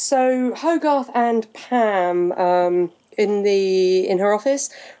 So Hogarth and Pam in her office.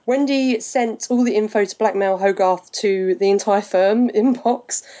 Wendy sent all the info to blackmail Hogarth to the entire firm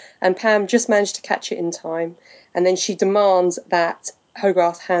inbox, and Pam just managed to catch it in time. And then she demands that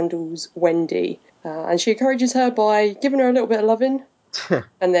Hogarth handles Wendy, and she encourages her by giving her a little bit of loving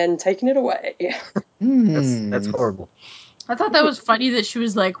and then taking it away. That's horrible. I thought that was funny that she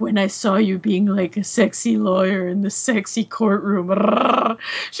was like, when I saw you being like a sexy lawyer in the sexy courtroom.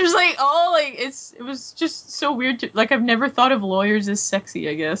 She was like, oh, like it was just so weird. Like, I've never thought of lawyers as sexy,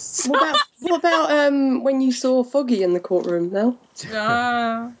 I guess. What about when you saw Foggy in the courtroom, Mel? He's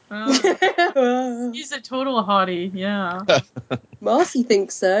a total hottie, yeah. Marcy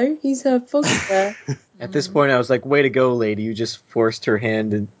thinks so. He's her Foggy there. At this point, I was like, way to go, lady. You just forced her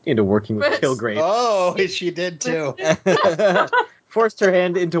hand into working with Kilgrave. Oh, she did too. Forced her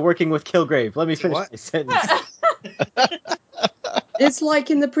hand into working with Kilgrave. Let me finish my sentence. It's like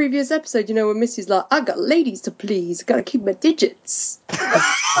in the previous episode, you know, when Missy's like, I got ladies to please. I gotta keep my digits.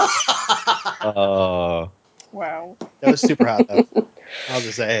 Oh. Wow. That was super hot, though. I'll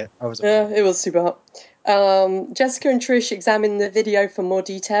just say it. It was super hot. Jessica and Trish examine the video for more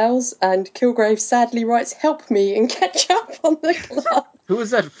details, and Kilgrave sadly writes, "Help me," and catch up on the club. Who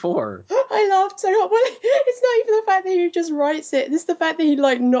was that for? I laughed so hard. Well, it's not even the fact that he just writes it. It's the fact that he,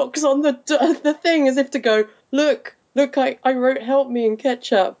 like, knocks on the thing as if to go, look, I wrote help me in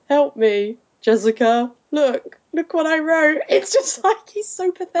ketchup. Help me, Jessica. Look what I wrote. It's just like, he's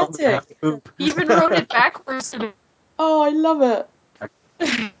so pathetic. He even wrote it backwards. Oh, I love it.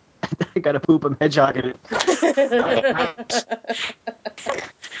 I gotta poop, I'm hedgehogging it.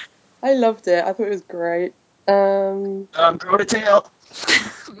 I loved it. I thought it was great. I'm growing a tail.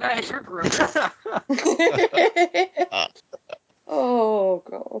 Nice, you're gross. Oh,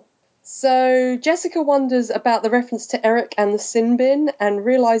 God. So Jessica wonders about the reference to Eric and the sin bin and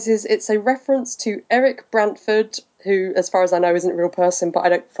realises it's a reference to Eric Brantford, who, as far as I know, isn't a real person, but I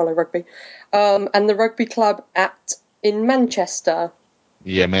don't follow rugby, and the rugby club in Manchester.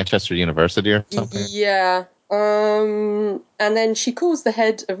 Yeah, Manchester University or something. Yeah. And then she calls the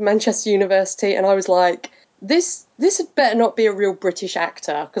head of Manchester University, and I was like, this had better not be a real British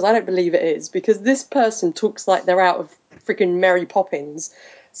actor, because I don't believe it is, because this person talks like they're out of freaking Mary Poppins,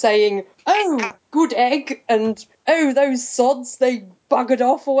 saying, oh, good egg, and oh, those sods, they buggered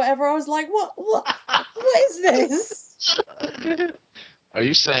off, or whatever. I was like, what is this? Are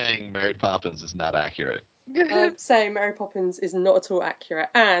you saying Mary Poppins is not accurate? I'm saying Mary Poppins is not at all accurate.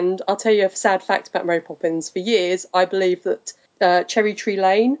 And I'll tell you a sad fact about Mary Poppins. For years, I believed that Cherry Tree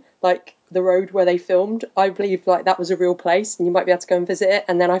Lane, like the road where they filmed, I believed like that was a real place and you might be able to go and visit it.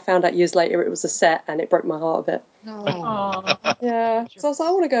 And then I found out years later it was a set, and it broke my heart a bit. Aww. Yeah. So I was like,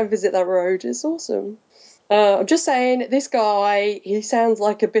 I want to go and visit that road. It's awesome. I'm just saying, this guy, he sounds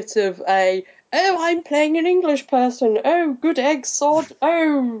like a bit of a, oh, I'm playing an English person. Oh, good egg, sod.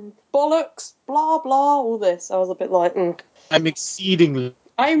 Oh, bollocks, blah, blah, all this. I was a bit like, I'm exceedingly...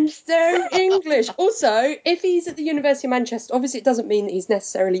 I'm so English. Also, if he's at the University of Manchester, obviously it doesn't mean that he's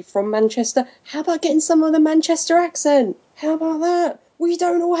necessarily from Manchester. How about getting some of the Manchester accent? How about that? We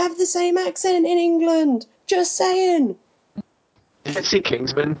don't all have the same accent in England. Just saying. Did you see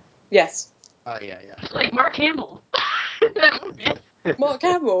Kingsman? Yes. Oh, yeah. Like Mark Hamill. Mark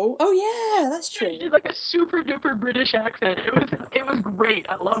Hamill? Oh, yeah, that's He true. did like a super duper British accent. It was great.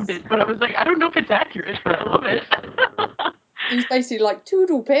 I loved it. But I was like, I don't know if it's accurate, but I love it. He's basically like,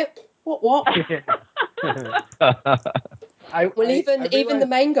 Toodle Pip. What? Well, even the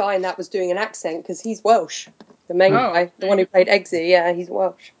main guy in that was doing an accent, because he's Welsh. The main guy, the one who played Eggsy, yeah, he's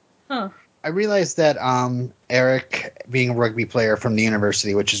Welsh. Huh. I realized that Eric, being a rugby player from the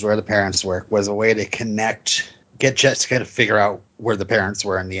university, which is where the parents work, was a way to get Jessica to figure out where the parents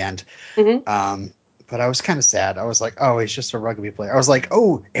were in the end. Mm-hmm. But I was kind of sad. I was like, oh, he's just a rugby player. I was like,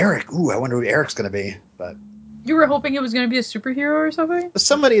 oh, Eric. Ooh, I wonder who Eric's going to be. But You were hoping it was going to be a superhero or something?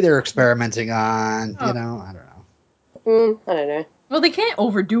 somebody they're experimenting on, Oh. I don't know. I don't know. Well, they can't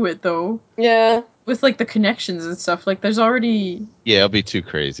overdo it, though. Yeah. With, like, the connections and stuff. Like, there's already... Yeah, it'll be too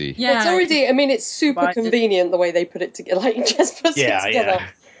crazy. Yeah. It's already, I mean, it's super But convenient the way they put it together. Like, just puts it together.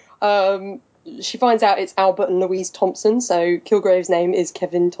 Yeah. She finds out it's Albert and Louise Thompson, so Kilgrave's name is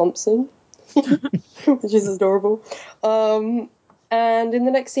Kevin Thompson. which is adorable. And in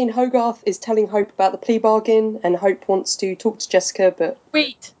the next scene, Hogarth is telling Hope about the plea bargain, and Hope wants to talk to Jessica, but...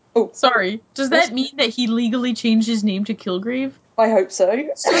 Wait. Oh. Sorry. Does that mean that he legally changed his name to Kilgrave? I hope so.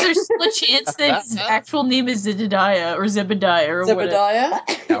 So there's still a chance that his actual name is Zebediah or Zebediah or whatever.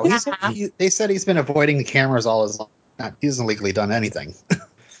 Zebediah? No, they said he's been avoiding the cameras all his life. He hasn't legally done anything.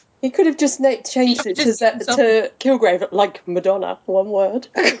 He could have just changed it to Kilgrave, like Madonna, one word.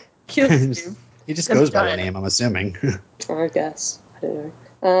 Kilgrave. He just goes by that name, I'm assuming. I guess. I don't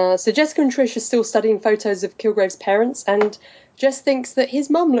know. So Jessica and Trish are still studying photos of Kilgrave's parents, and Jess thinks that his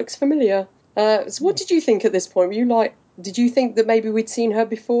mum looks familiar. So what did you think at this point? Were you like, did you think that maybe we'd seen her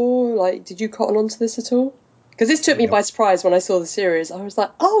before? Like, did you cotton on to this at all? Because this took me by surprise when I saw the series. I was like,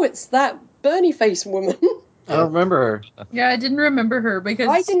 oh, it's that Bernie face woman. I don't remember her. Yeah, I didn't remember her because...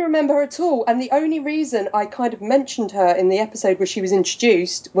 I didn't remember her at all, and the only reason I kind of mentioned her in the episode where she was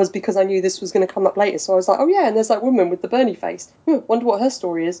introduced was because I knew this was going to come up later, so I was like, oh yeah, and there's that woman with the Bernie face. Wonder what her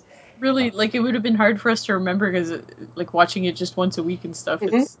story is. Really, like, it would have been hard for us to remember because, like, watching it just once a week and stuff,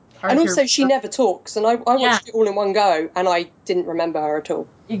 it's hard and to also, she never talks, and I watched it all in one go, and I didn't remember her at all.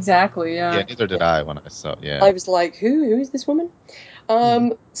 Exactly, yeah. Yeah, neither did I when I saw it, yeah. I was like, who is this woman?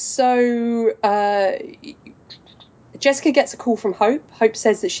 So, Jessica gets a call from Hope. Hope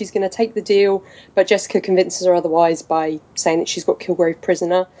says that she's going to take the deal, but Jessica convinces her otherwise by saying that she's got Kilgrave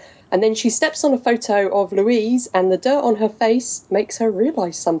prisoner. And then she steps on a photo of Louise, and the dirt on her face makes her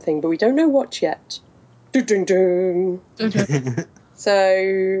realise something, but we don't know what yet. Dun-dun-dun.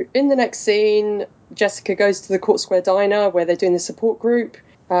 So, in the next scene, Jessica goes to the Court Square Diner where they're doing the support group.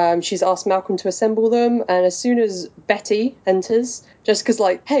 She's asked Malcolm to assemble them, and as soon as Betty enters, Jessica's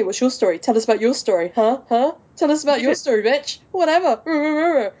like, hey, what's your story? Tell us about your story. Huh? Tell us about your story, bitch.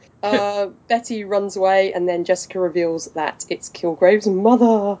 Whatever. Betty runs away, and then Jessica reveals that it's Kilgrave's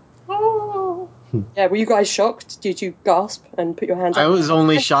mother. Oh. Yeah, were you guys shocked? Did you gasp and put your hands up? I was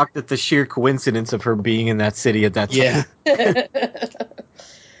only shocked at the sheer coincidence of her being in that city at that time.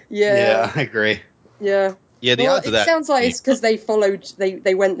 Yeah, I agree. Yeah. Yeah, the odds of that. It sounds like it's because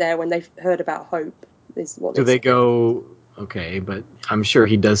they went there when they heard about Hope. Is what Do they go... Okay, but I'm sure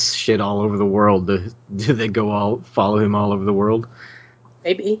he does shit all over the world. Do they follow him all over the world?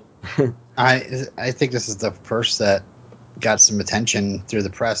 Maybe. I think this is the first that got some attention through the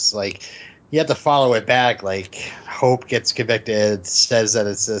press. Like, you have to follow it back. Like, Hope gets convicted, says that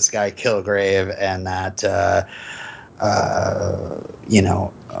it's this guy Kilgrave, and that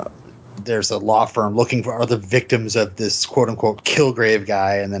there's a law firm looking for other victims of this quote unquote Kilgrave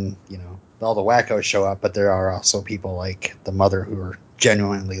guy, and then all the wackos show up, but there are also people like the mother who are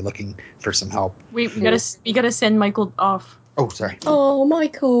genuinely looking for some help. Wait, we gotta send Michael off. Oh, sorry. Oh,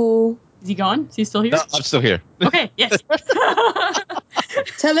 Michael. Is he gone? Is he still here? No, I'm still here. Okay, yes.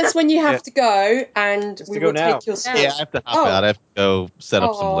 Tell us when you have to go, and we will take your score. Yeah, I have to hop out. I have to go set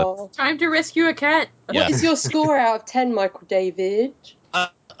up some lists. Time to rescue a cat. Yeah. What is your score out of 10, Michael David?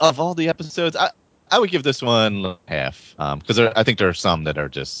 Of all the episodes, I would give this one half, because I think there are some that are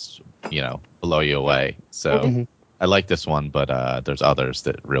just blow you away. So I like this one, but there's others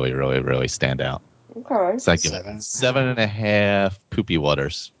that really, really, really stand out. Okay. So I give it 7.5 poopy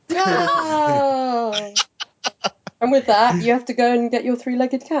waters. Oh. And with that, you have to go and get your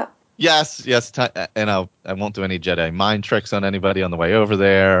three-legged cat. Yes, and I won't do any Jedi mind tricks on anybody on the way over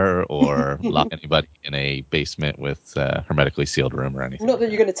there, or lock anybody in a basement with a hermetically sealed room or anything. Not that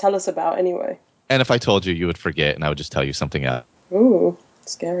you're going to tell us about anyway. And if I told you, you would forget, and I would just tell you something else. Ooh,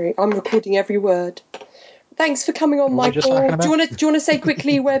 scary. I'm recording every word. Thanks for coming on, Michael. Do you want to say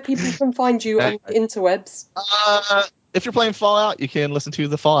quickly where people can find you on the interwebs? If you're playing Fallout, you can listen to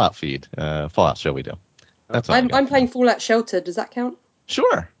the Fallout feed. Fallout show we do. That's all. I'm playing Fallout Shelter. Does that count?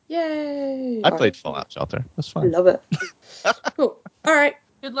 Sure. Yay! I played Fallout Shelter. That's fun. I love it. Cool. All right.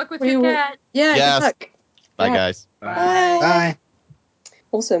 Good luck with your cat. Yeah, yes. good luck. Bye, guys. Bye.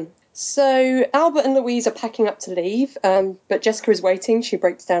 Awesome. So Albert and Louise are packing up to leave, but Jessica is waiting. She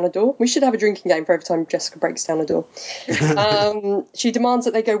breaks down a door. We should have a drinking game for every time Jessica breaks down a door. She demands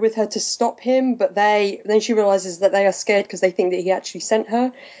that they go with her to stop him, but then she realises that they are scared because they think that he actually sent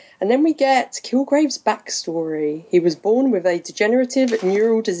her. And then we get Kilgrave's backstory. He was born with a degenerative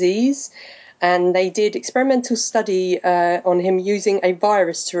neural disease, and they did experimental study on him using a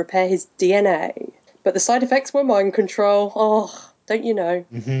virus to repair his DNA. But the side effects were mind control. Oh, don't you know?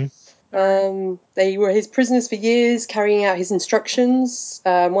 Mm-hmm. They were his prisoners for years, carrying out his instructions.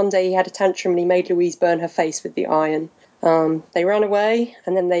 One day he had a tantrum and he made Louise burn her face with the iron. They ran away,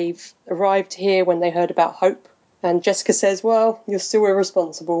 and then they've arrived here when they heard about Hope. And Jessica says, well, you're still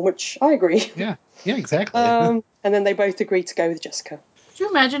irresponsible, which I agree. Yeah, exactly. And then they both agree to go with Jessica. Could you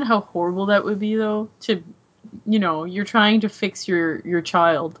imagine how horrible that would be, though? To, you're trying to fix your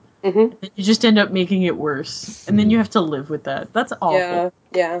child, Mm-hmm. and you just end up making it worse, and then you have to live with that. That's awful.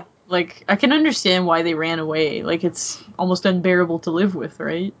 Yeah. Like, I can understand why they ran away. Like, it's almost unbearable to live with,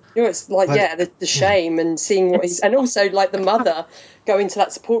 right? It's like, the shame and seeing what he's... And also, like, the mother going to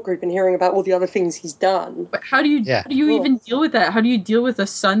that support group and hearing about all the other things he's done. But how do you even deal with that? How do you deal with a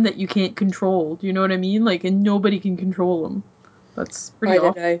son that you can't control? Do you know what I mean? Like, and nobody can control him. That's pretty awful.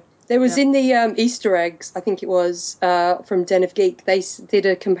 I don't know. There was in the Easter eggs, I think it was, from Den of Geek, they did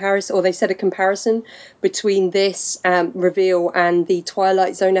a comparison, or they said a comparison between this reveal and the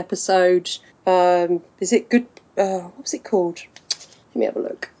Twilight Zone episode. Is it good? What was it called? Let me have a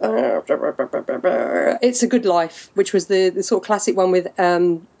look. It's a Good Life, which was the sort of classic one with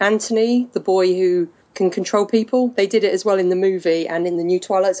Anthony, the boy who can control people. They did it as well in the movie and in the new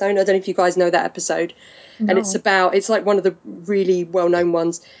Twilight Zone. I don't know if you guys know that episode. No. And it's like one of the really well-known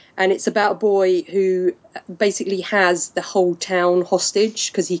ones. And it's about a boy who basically has the whole town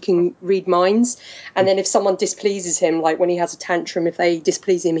hostage because he can read minds. And then if someone displeases him, like when he has a tantrum, if they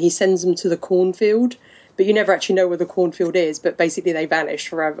displease him, he sends them to the cornfield. But you never actually know where the cornfield is, but basically they vanish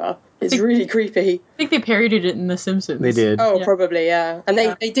forever. It's really creepy. I think they parodied it in The Simpsons. They did. Oh, Yeah. probably, yeah. And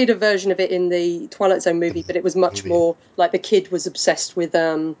they did a version of it in the Twilight Zone movie, but it was much more like the kid was obsessed with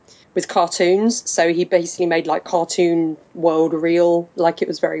cartoons, so he basically made like cartoon world real, like it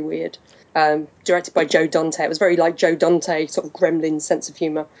was very weird. Directed by Joe Dante. It was very like Joe Dante, sort of gremlin sense of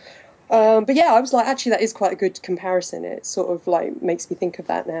humour. But yeah, I was like, actually, that is quite a good comparison. It sort of like makes me think of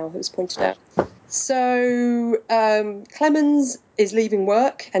that now. It was pointed out. So Clemens is leaving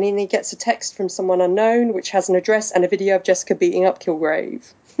work, and then he gets a text from someone unknown, which has an address and a video of Jessica beating up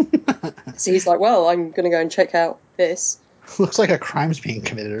Kilgrave. So he's like, well, I'm going to go and check out this. Looks like a crime's being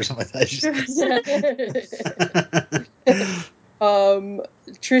committed or something like that.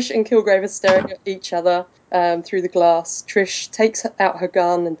 Trish and Kilgrave are staring at each other through the glass. Trish takes out her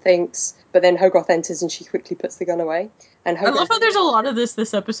gun and thinks, but then Hogarth enters and she quickly puts the gun away. And I love how there's a lot of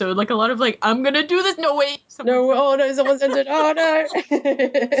this episode, like a lot of like, I'm gonna do this. No, wait. Someone's entered. Oh no.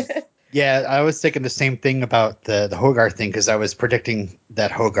 Yeah, I was thinking the same thing about the Hogarth thing because I was predicting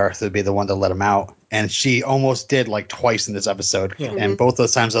that Hogarth would be the one to let him out. And she almost did like twice in this episode. Yeah. And both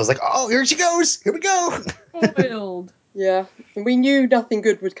those times I was like, oh, here she goes. Here we go. Spoiled. Yeah, we knew nothing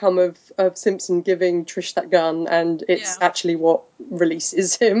good would come of Simpson giving Trish that gun, and it's actually what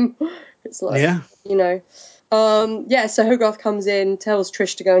releases him. It's like, so Hogarth comes in, tells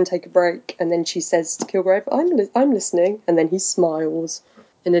Trish to go and take a break, and then she says to Kilgrave, I'm listening, and then he smiles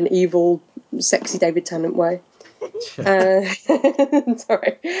in an evil, sexy David Tennant way.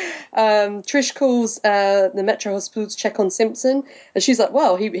 Sorry. Trish calls the Metro Hospital to check on Simpson, and she's like,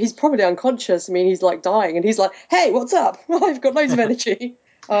 well, he's probably unconscious. I mean, he's like dying, and he's like, hey, what's up? I've got loads of energy.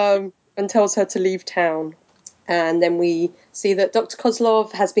 And tells her to leave town. And then we see that Dr.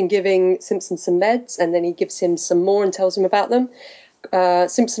 Kozlov has been giving Simpson some meds, and then he gives him some more and tells him about them.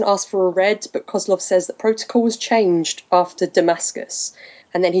 Simpson asks for a red, but Kozlov says that protocol was changed after Damascus.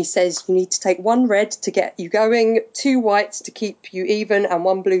 And then he says you need to take 1 red to get you going, 2 whites to keep you even, and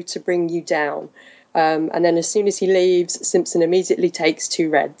 1 blue to bring you down. And then as soon as he leaves, Simpson immediately takes 2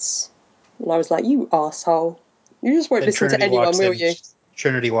 reds. And I was like, you arsehole. You just won't listen to anyone, will you?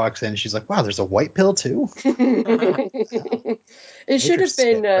 Trinity walks in. She's like, wow, there's a white pill too? It should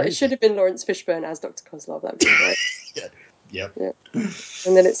have been Lawrence Fishburne as Dr. Kozlov. That would be great. Yep.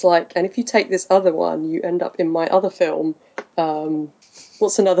 And then it's like, and if you take this other one, you end up in my other film.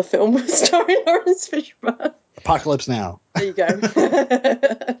 What's another film starring Lawrence Fishburne? Apocalypse Now. There you go.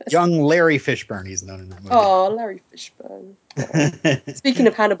 Young Larry Fishburne, he's known in that movie. Oh, Larry Fishburne. Oh. Speaking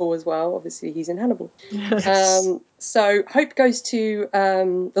of Hannibal as well, obviously he's in Hannibal. So Hope goes to...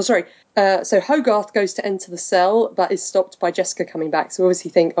 so Hogarth goes to enter the cell, but is stopped by Jessica coming back. So obviously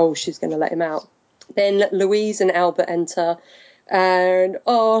think, oh, she's going to let him out. Then Louise and Albert enter... And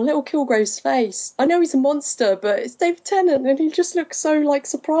little Kilgrave's face. I know he's a monster, but it's David Tennant, and he just looks so like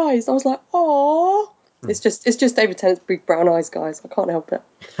surprised. I was like, "Aww." It's just David Tennant's big brown eyes, guys. I can't help it.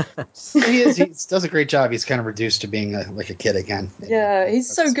 He does a great job. He's kind of reduced to being like a kid again. Yeah, he's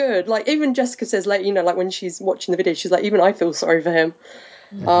so good. Like even Jessica says, like like when she's watching the video, she's like, even I feel sorry for him.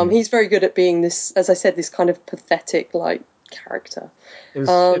 He's very good at being this, as I said, this kind of pathetic like character.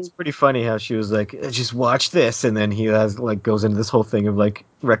 It's pretty funny how she was like, just watch this, and then he has like goes into this whole thing of like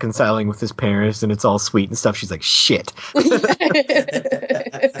reconciling with his parents, and it's all sweet and stuff. She's like, shit.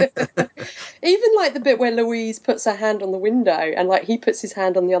 Even like the bit where Louise puts her hand on the window and like he puts his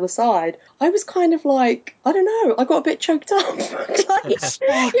hand on the other side, I was kind of like, I don't know, I got a bit choked up. Like,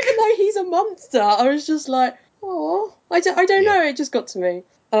 even though he's a monster, I was just like, oh, I don't know. It just got to me.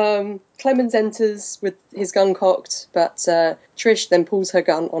 Clemens enters with his gun cocked, but Trish then pulls her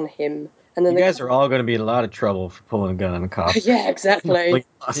gun on him. And then you guys are all going to be in a lot of trouble for pulling a gun on a cop. Yeah, exactly. Like,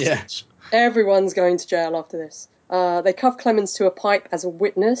 hostage. Everyone's going to jail after this. They cuff Clemens to a pipe as a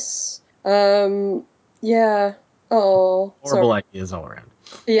witness. Yeah. Oh, Horrible ideas all around.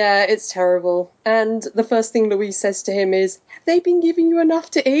 Yeah, it's terrible. And the first thing Louise says to him is, "Have they been giving you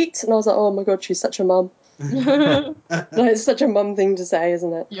enough to eat?" And I was like, oh my god, she's such a mum. It's such a mum thing to say,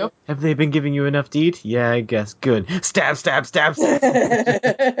 isn't it? Yep. Have they been giving you enough to eat? Yeah, I guess. Good. Stab, stab, stab, stab.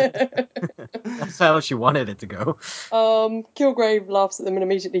 That's how she wanted it to go. Kilgrave laughs at them and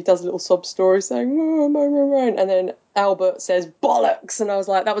immediately does a little sob story saying, and then Albert says, bollocks! And I was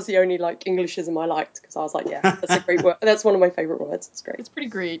like, that was the only, Englishism I liked, because I was like, yeah, that's a great word. That's one of my favourite words. It's great. It's pretty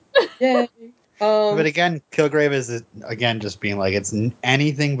great. Yay. But again, Kilgrave is just being like, it's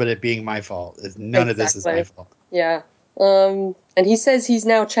anything but it being my fault. None of this is my fault. Yeah. And he says he's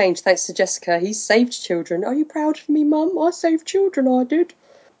now changed thanks to Jessica. He's saved children. Are you proud of me, Mum? I saved children, I did.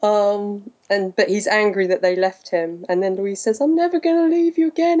 But he's angry that they left him. And then Louise says, I'm never going to leave you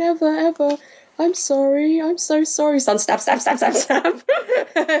again, ever, ever. I'm sorry. I'm so sorry, son. Stab, stab, stab, stab, stab.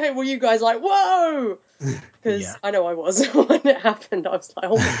 Were you guys like, whoa? Because I know I was when it happened. I was like,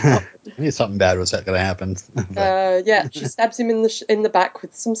 oh my god. I knew something bad was going to happen. Yeah, she stabs him in the back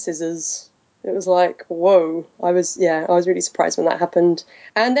with some scissors. It was like, whoa. I was really surprised when that happened.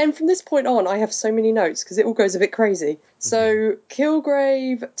 And then from this point on, I have so many notes because it all goes a bit crazy. So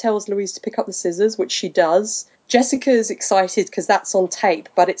Kilgrave tells Louise to pick up the scissors, which she does. Jessica's excited because that's on tape,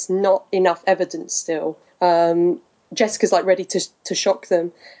 but it's not enough evidence still. Jessica's ready to shock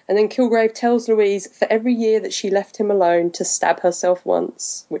them. And then Kilgrave tells Louise for every year that she left him alone to stab herself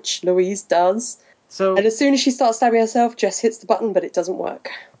once, which Louise does. And as soon as she starts stabbing herself, Jess hits the button, but it doesn't work.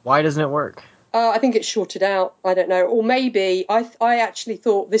 Why doesn't it work? I think it's shorted out. I don't know. Or maybe, I actually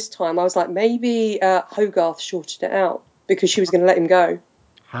thought this time, I was like, maybe Hogarth shorted it out because she was going to let him go.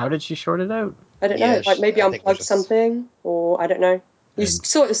 How did she short it out? I don't know. Maybe unplugged something, or I don't know. You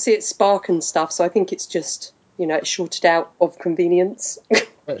sort of see it spark and stuff, so I think it's just, it's shorted out of convenience.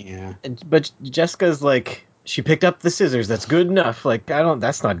 Yeah. But Jessica's like, she picked up the scissors. That's good enough.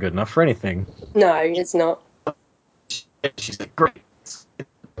 That's not good enough for anything. No, it's not. She's like, great.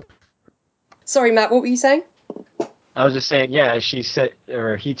 Sorry, Matt, what were you saying? I was just saying, yeah, she said,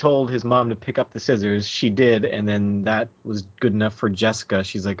 or he told his mom to pick up the scissors. She did, and then that was good enough for Jessica.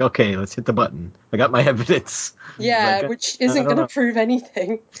 She's like, okay, let's hit the button. I got my evidence. Yeah, which isn't going to prove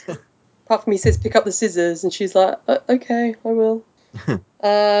anything. Apart from he says, pick up the scissors, and she's like, okay, I will.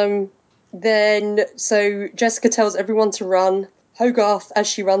 So Jessica tells everyone to run. Hogarth, as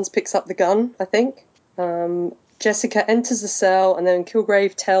she runs, picks up the gun, I think. Jessica enters the cell, and then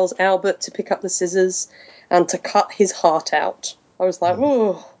Kilgrave tells Albert to pick up the scissors and to cut his heart out. I was like,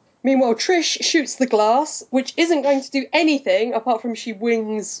 whoa. Meanwhile, Trish shoots the glass, which isn't going to do anything apart from she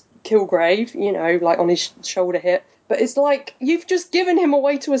wings Kilgrave, on his shoulder hit. But it's like, you've just given him a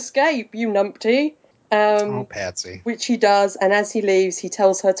way to escape, you numpty. Patsy. Which he does, and as he leaves, he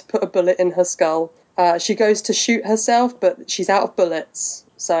tells her to put a bullet in her skull. She goes to shoot herself, but she's out of bullets.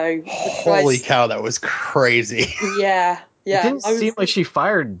 So, holy cow, that was crazy. Yeah. It didn't seem like she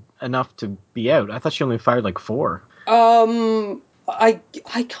fired enough to be out. I thought she only fired 4. I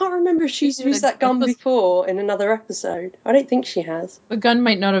can't remember if she's used that gun before in another episode. I don't think she has. The gun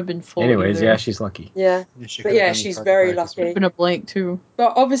might not have been full. Anyways, either. yeah, she's lucky. Yeah. She's very lucky. It's been a blank too.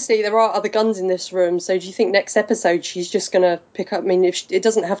 But obviously there are other guns in this room, so do you think next episode she's just going to pick up... it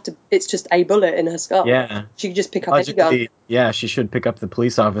doesn't have to... It's just a bullet in her skull. Yeah. She can just pick up any gun. Yeah, she should pick up the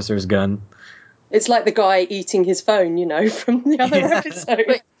police officer's gun. It's like the guy eating his phone, from the other episode.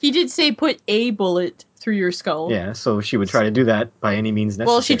 But he did say put a bullet through your skull. Yeah, so she would try to do that by any means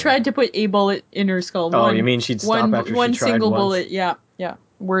necessary. Well, she tried to put a bullet in her skull. Oh, you mean she'd stop after she tried one single once? bullet, yeah.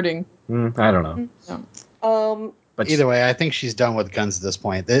 Wording. I don't know. Yeah. But either way, I think she's done with guns at this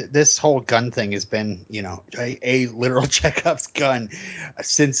point. This whole gun thing has been, a literal Chekhov's gun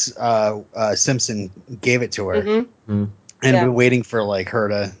since Simpson gave it to her. Mm-hmm. And been waiting for her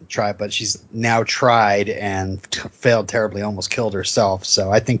to try, but she's now tried and failed terribly, almost killed herself.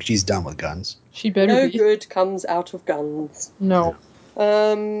 So I think she's done with guns. She better No be. good comes out of guns. No.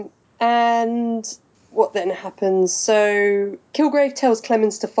 And what then happens? So Kilgrave tells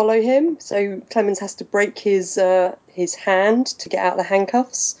Clemens to follow him. So Clemens has to break his hand to get out of the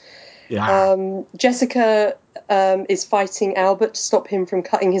handcuffs. Yeah. Jessica is fighting Albert to stop him from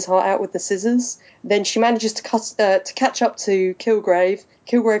cutting his heart out with the scissors. Then she manages to catch up to Kilgrave.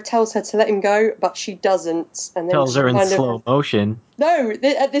 Kilgrave tells her to let him go, but she doesn't. And then tells her in slow motion. No,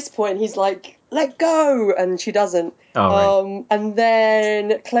 at this point he's like, let go, and she doesn't. Oh, right. And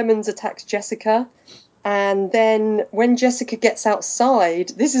then Clemens attacks Jessica. And then when Jessica gets outside,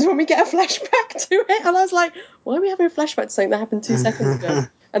 this is when we get a flashback to it. And I was like, why are we having a flashback to something that happened 2 seconds ago?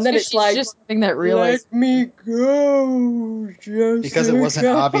 And then it's she's like, just having that realization. let me go, Jessica. Because it wasn't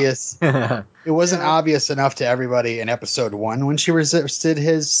obvious. Yeah, It wasn't Yeah. obvious enough to everybody in episode 1 when she resisted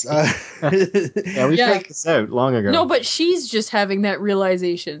his. we Yeah. checked this out long ago. No, but she's just having that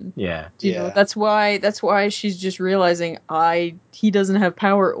realization. Yeah. You know, Yeah. that's why she's just realizing he doesn't have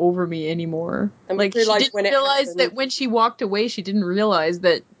power over me anymore. And we Like, she realised didn't when it realize happened. that when she walked away, she didn't realize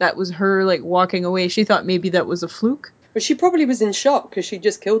that was her, like, walking away. She thought maybe that was a fluke. But she probably was in shock because she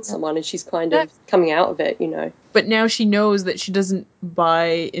just killed someone and she's kind of coming out of it, you know. But now she knows that she doesn't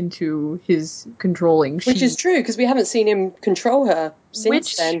buy into his controlling. Which is true because we haven't seen him control her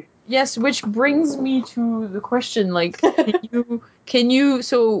since then. Yes, which brings me to the question, like, can you,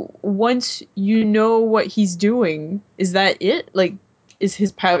 so once you know what he's doing, is that it? Like, does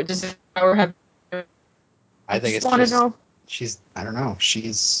his power have... I think it's just want to just know. I don't know.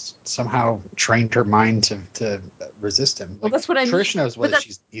 She's somehow trained her mind to resist him. Well, that's what I mean. Trish knows what But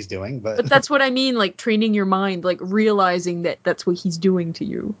he's doing, But that's what I mean, like, training your mind, like, realizing that that's what he's doing to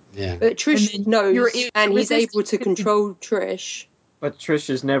you. yeah. But Trish And then knows, and he's resisting able to control Trish. But Trish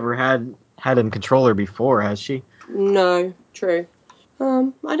has never had him control her before, has she? No, true.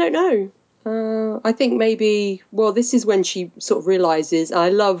 I don't know. I think maybe. Well, this is when she sort of realizes. I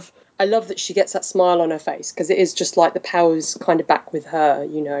love that she gets that smile on her face because it is just like the power's kind of back with her,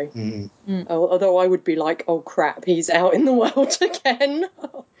 you know. Mm-hmm. Although I would be like, oh crap, he's out in the world again.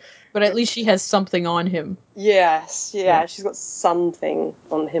 But at least she has something on him. Yes, yeah, she's got something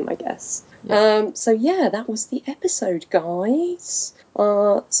on him, I guess. Yeah. So yeah, that was the episode, guys.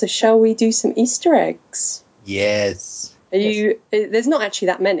 So shall we do some Easter eggs? Yes. Are you? There's not actually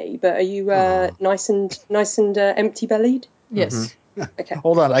that many, but are you nice and empty bellied? Yes. Okay.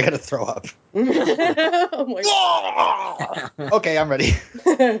 Hold on, I gotta throw up. Oh my god. Okay, I'm ready.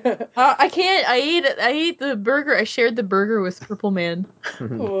 I can't. I ate the burger. I shared the burger with Purple Man. Where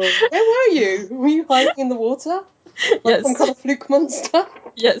were you? Were you hiding in the water? Like Yes. some kind of fluke monster?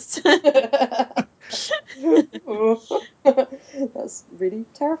 Yes. That's really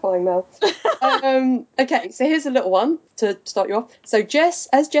terrifying, Mel. Okay, so here's a little one to start you off. So Jess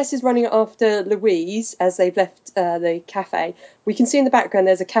is running after Louise as they've left the cafe, we can see in the background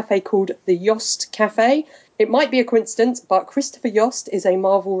there's a cafe called the Yost Cafe. It might be a coincidence, but Christopher Yost is a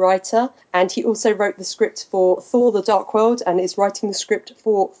Marvel writer, and he also wrote the script for Thor: The Dark World and is writing the script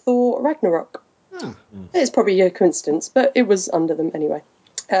for Thor: Ragnarok. It's probably a coincidence, but it was under them anyway.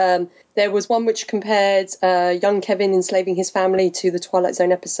 There was one which compared young Kevin enslaving his family to the Twilight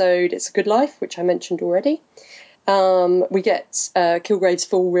Zone episode It's a Good Life, which I mentioned already. We get Kilgrave's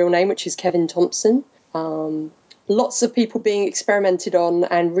full real name, which is Kevin Thompson. Lots of people being experimented on,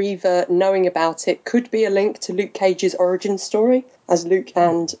 and Reva knowing about it could be a link to Luke Cage's origin story, as Luke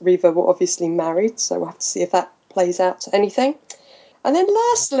and Reva were obviously married, so we'll have to see if that plays out to anything. And then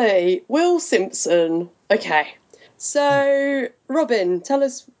lastly, Will Simpson. Okay, so Robin, tell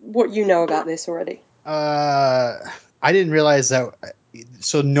us what you know about this already. I didn't realize that.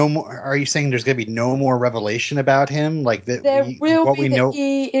 So no more. Are you saying there's going to be no more revelation about him? Like that? There will what be we that know.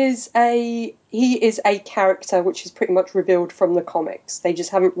 he is a character which is pretty much revealed from the comics. They just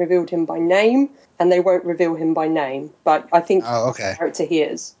haven't revealed him by name, and they won't reveal him by name. But I think Oh, okay. the character he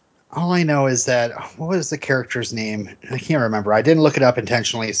is. All I know is that what was the character's name? I can't remember. I didn't look it up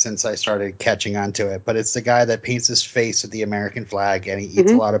intentionally since I started catching on to it. But it's the guy that paints his face with the American flag, and he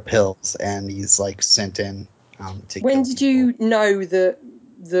eats a lot of pills, and he's like sent in. When did you know that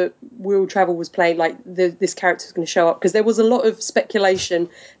Will Travel was playing, like this character was going to show up? Because there was a lot of speculation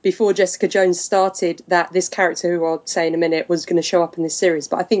before Jessica Jones started that this character, who I'll say in a minute, was going to show up in this series.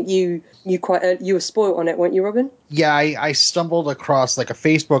 But I think you were spoiled on it, weren't you, Robin? Yeah, I stumbled across like a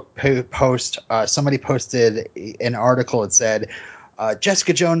Facebook post. Somebody posted an article that said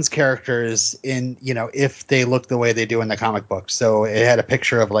Jessica Jones characters in, if they look the way they do in the comic book. So it had a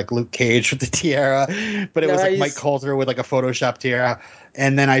picture of like Luke Cage with the tiara, but it was like Mike Coulter with like a Photoshop tiara.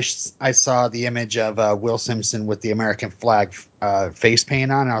 And then I saw the image of Will Simpson with the American flag face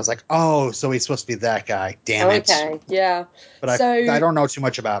paint on, and I was like, oh, so he's supposed to be that guy. Damn it. Okay, yeah. But I don't know too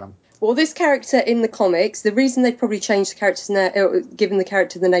much about him. Well, this character in the comics, the reason they've probably changed the character's name, given the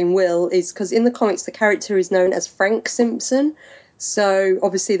character the name Will, is because in the comics the character is known as Frank Simpson. So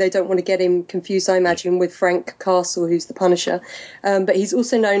obviously they don't want to get him confused, I imagine, with Frank Castle, who's the Punisher. But he's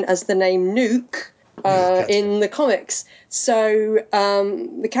also known as the name Nuke, in the comics. So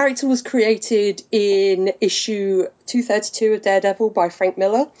the character was created in issue 232 of Daredevil by Frank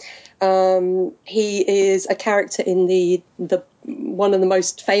Miller. He is a character in the one of the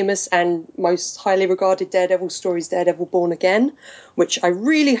most famous and most highly regarded Daredevil stories, Daredevil Born Again, which I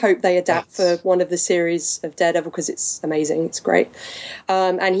really hope they adapt for one of the series of Daredevil because it's amazing, it's great.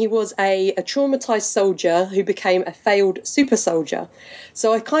 And he was a traumatized soldier who became a failed super soldier.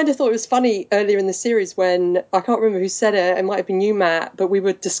 So I kind of thought it was funny earlier in the series when, I can't remember who said it might have been you, Matt, but we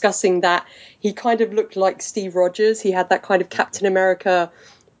were discussing that he kind of looked like Steve Rogers. He had that kind of Captain America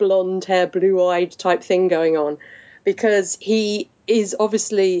blonde hair, blue-eyed type thing going on, because he is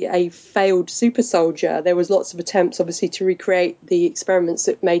obviously a failed super soldier. There was lots of attempts, obviously, to recreate the experiments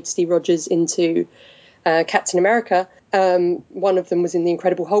that made Steve Rogers into Captain America. One of them was in the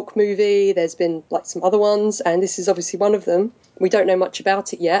Incredible Hulk movie. There's been like some other ones, and this is obviously one of them. We don't know much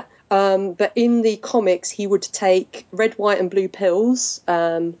about it yet. But in the comics, he would take red, white, and blue pills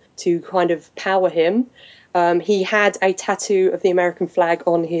to kind of power him. He had a tattoo of the American flag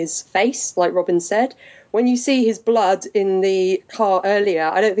on his face, like Robin said. When you see his blood in the car earlier,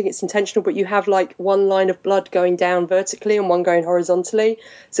 I don't think it's intentional, but you have like one line of blood going down vertically and one going horizontally.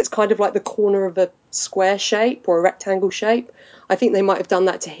 So it's kind of like the corner of a square shape or a rectangle shape. I think they might have done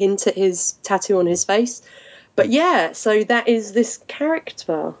that to hint at his tattoo on his face. But yeah, so that is this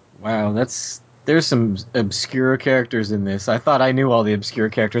character. Wow, there's some obscure characters in this. I thought I knew all the obscure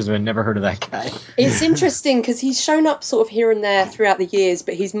characters, but I'd never heard of that guy. It's interesting because he's shown up sort of here and there throughout the years,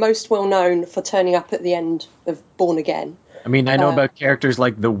 but he's most well known for turning up at the end of Born Again. I mean, I know about characters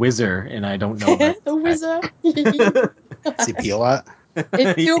like the Wizard, and I don't know about the Wizard. Does he pee a lot?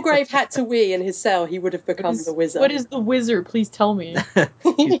 If Kilgrave had to wee in his cell, he would have become the Wizard. What is the Wizard? Please tell me.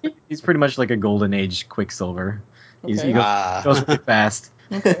 he's pretty much like a Golden Age Quicksilver. He Okay. goes really fast.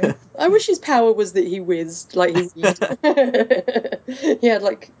 Okay. I wish his power was that he whizzed, like he weed. He had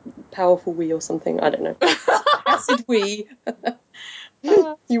like powerful wee or something. I don't know. Acid wee.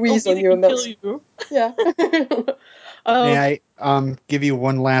 He wheezes on you and melts. Kill you. Yeah. May I give you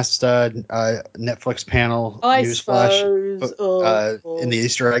one last Netflix panel I newsflash suppose. in the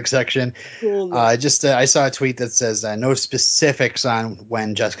Easter egg section? I saw a tweet that says no specifics on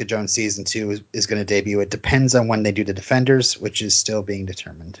when Jessica Jones season 2 is going to debut. It depends on when they do the Defenders, which is still being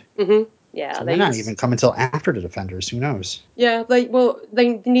determined. Mm-hmm. Yeah, so they might not even come until after the Defenders. Who knows? Yeah, they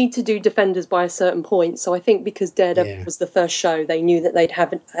need to do Defenders by a certain point. So I think because Daredevil was the first show, they knew that they'd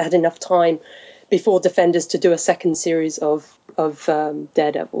had enough time before Defenders to do a second series of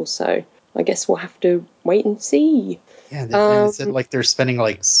Daredevil. So I guess we'll have to wait and see. Yeah, and it said like they're spending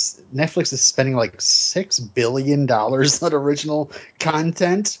like Netflix is spending like $6 billion on original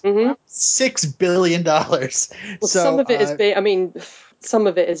content. Mm-hmm. $6 billion. Well, so, some of it has been. I mean, some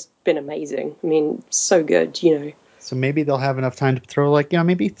of it has been amazing. I mean, so good, you know. So maybe they'll have enough time to throw like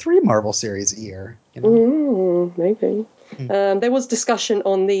maybe 3 Marvel series a year. You know? Maybe. There was discussion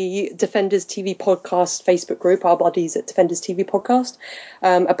on the Defenders TV podcast Facebook group, our buddies at Defenders TV podcast,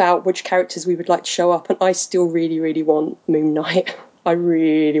 about which characters we would like to show up, and I still really, really want Moon Knight. I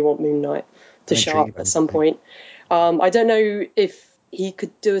really want Moon Knight to show up at some point. I don't know if he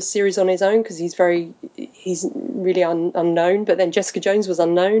could do a series on his own because he's really unknown, but then Jessica Jones was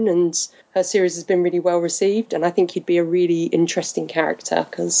unknown and her series has been really well received, and I think he'd be a really interesting character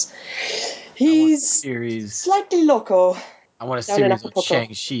because he's slightly loco. I want a series on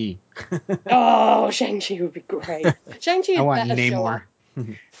Shang-Chi. Oh, Shang-Chi would be great. Shang-Chi I want Namor.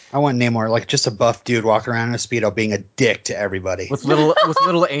 I want Namor, like just a buff dude walking around in a Speedo being a dick to everybody. With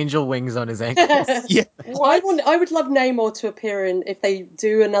little angel wings on his ankles. Yeah. I would love Namor to appear in, if they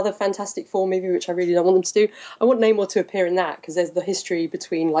do another Fantastic Four movie, which I really don't want them to do, I want Namor to appear in that, because there's the history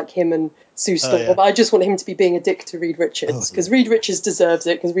between like him and Sue Storm, but I just want him to be being a dick to Reed Richards, because Reed Richards deserves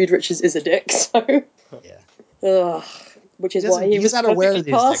it, because Reed Richards is a dick, so... Yeah. Which is why he's not aware that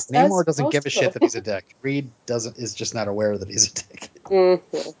he's a dick. Namor doesn't give a shit that he's a dick. Reed is just not aware that he's a dick.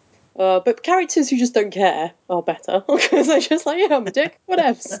 But characters who just don't care are better, because they're just like, yeah, I'm a dick,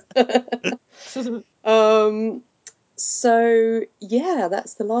 whatevs. So yeah,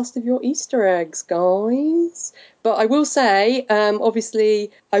 that's the last of your Easter eggs, guys. But I will say, obviously,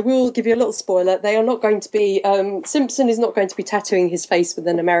 I will give you a little spoiler. They are not going to be Simpson is not going to be tattooing his face with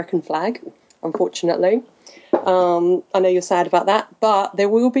an American flag, unfortunately. I know you're sad about that, but there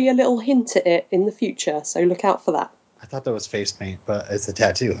will be a little hint at it in the future, so look out for that. I thought that was face paint, but it's a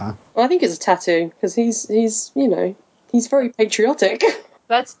tattoo, huh? Well, I think it's a tattoo, because he's very patriotic.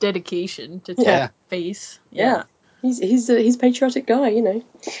 That's dedication to face. Yeah. He's a patriotic guy, you know.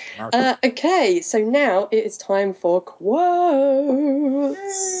 Okay, so now it is time for quotes.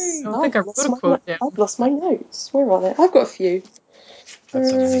 I don't think I wrote a quote down. I've lost my notes. Where are they? I've got a few.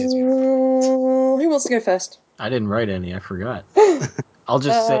 That's amazing. Who wants to go first? I didn't write any. I forgot. I'll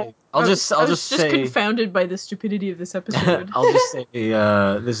just say. I was I'll just say. confounded by the stupidity of this episode. I'll just say.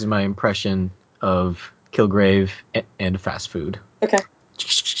 This is my impression of Kilgrave and fast food. Okay.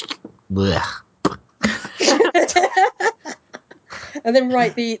 Blech. And then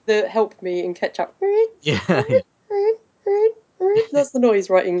write the help me in ketchup. Yeah. That's the noise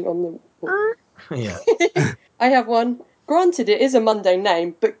writing on the. Yeah. I have one. Granted, it is a mundane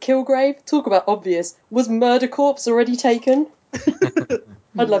name, but Kilgrave, talk about obvious. Was Murder Corpse already taken?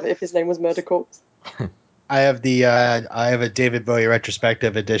 I'd love it if his name was Murder Corpse. I have a David Bowie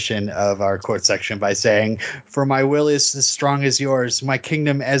retrospective edition of our quote section by saying, "For my will is as strong as yours, my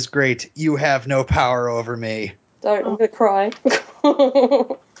kingdom as great. You have no power over me." Don't, I'm gonna cry.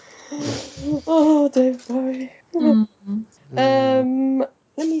 Oh, David Bowie.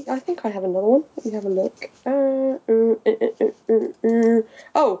 I think I have another one. Let me have a look.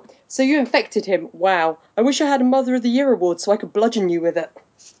 Oh, so you infected him. Wow. I wish I had a Mother of the Year award so I could bludgeon you with it.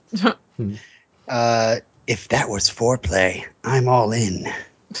 If that was foreplay, I'm all in.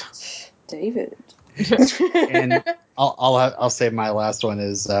 David. And I'll say my last one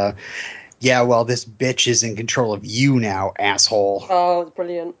is, yeah, well, this bitch is in control of you now, asshole. Oh, it's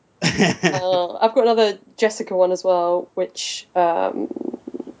brilliant. I've got another Jessica one as well, which Hogarth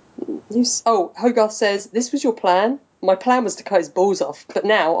says, "This was your plan? My plan was to cut his balls off, but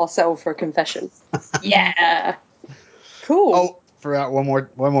now I'll settle for a confession." Yeah. Cool. Oh, forgot one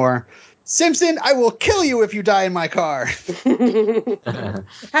more. Simpson, I will kill you if you die in my car.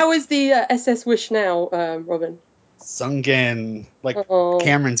 How is the SS Wish now, Robin? Sunken. Like, Oh.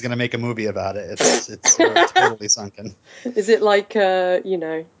 Cameron's gonna make a movie about it. It's totally sunken. Is it like, you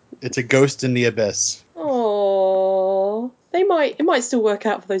know? It's a ghost in the abyss. Oh, it might still work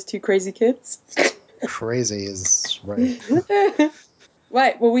out for those two crazy kids. Crazy is right.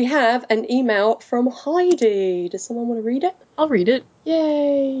 Right, well, we have an email from Heidi. Does someone want to read it? I'll read it.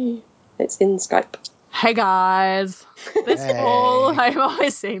 Yay! It's in Skype. Hey guys, I'm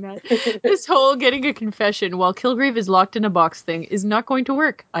always saying that. This whole getting a confession while Kilgrave is locked in a box thing is not going to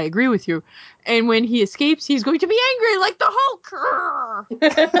work. I agree with you. And when he escapes, he's going to be angry like the Hulk.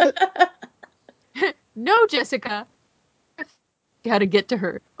 No, Jessica. Gotta get to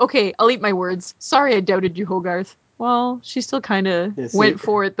her. Okay, I'll eat my words. Sorry I doubted you, Hogarth. Well, she still kind of went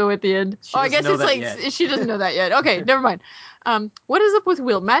for it, though, at the end. I guess it's like, she doesn't know that yet. Okay, never mind. What is up with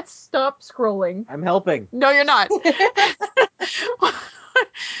Will? Matt, stop scrolling. I'm helping. No, you're not.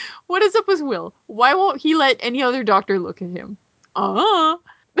 What is up with Will? Why won't he let any other doctor look at him?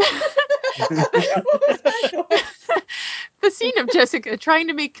 The scene of Jessica trying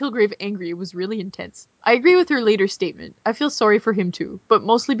to make Kilgrave angry was really intense. I agree with her later statement. I feel sorry for him too, but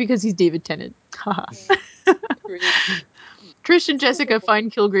mostly because he's David Tennant. Trish and Jessica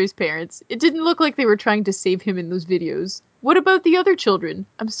find Kilgrave's parents. It didn't look like they were trying to save him in those videos. What about the other children?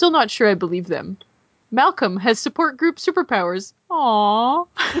 I'm still not sure I believe them. Malcolm has support group superpowers. Aww.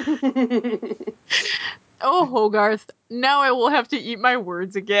 Oh, Hogarth. Now I will have to eat my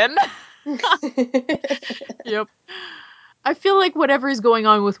words again. Yep. I feel like whatever is going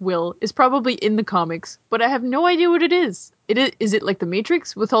on with Will is probably in the comics, but I have no idea what it is. Is it like the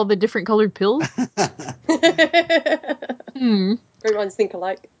Matrix with all the different colored pills? Great minds think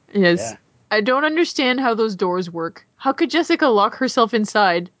alike. Yes. Yeah. I don't understand how those doors work. How could Jessica lock herself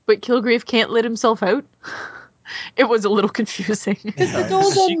inside, but Kilgrave can't let himself out? It was a little confusing. Because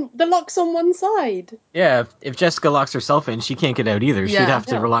the lock's on one side. Yeah, if Jessica locks herself in, she can't get out either. Yeah. She'd have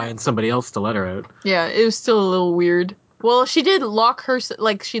to rely on somebody else to let her out. Yeah, it was still a little weird. Well, she did lock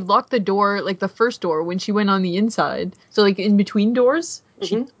she locked the door, like the first door when she went on the inside. So like in between doors,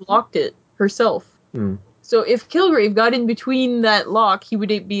 she locked it herself. So if Kilgrave got in between that lock, he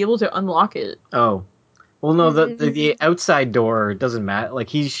would be able to unlock it. Oh. Well, no, the outside door doesn't matter. Like,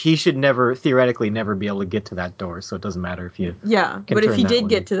 he should theoretically never be able to get to that door, so it doesn't matter if you... Yeah, but if he did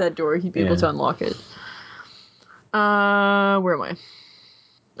get to that door, he'd be able to unlock it. Where am I?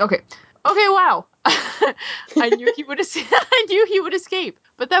 Okay, wow. I knew he would escape,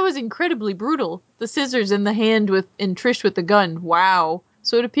 but that was incredibly brutal. The scissors in the hand and Trish with the gun. Wow.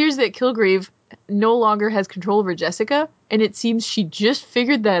 So it appears that Kilgrave no longer has control over Jessica, and it seems she just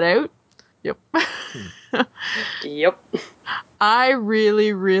figured that out. Yep. Yep. I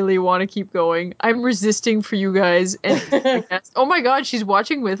really, really want to keep going. I'm resisting for you guys. And oh my god, she's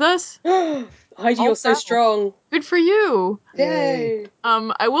watching with us? Heidi, you're so strong. Good for you. Yay.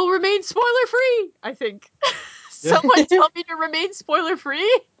 I will remain spoiler free, I think. Someone tell me to remain spoiler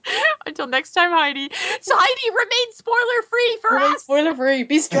free. Until next time, Heidi. So Heidi, remain spoiler free for Remain us. spoiler free.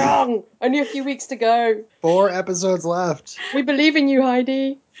 Be strong. Only a few weeks to go. 4 episodes left. We believe in you,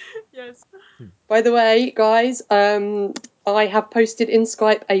 Heidi. Yes. By the way, guys, I have posted in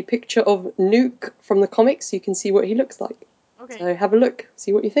Skype a picture of Nuke from the comics, so you can see what he looks like. Okay. So have a look,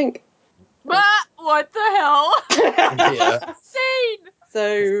 see what you think. What the hell? Yeah. Insane.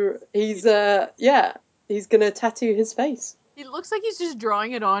 So he's he's gonna tattoo his face, He looks like he's just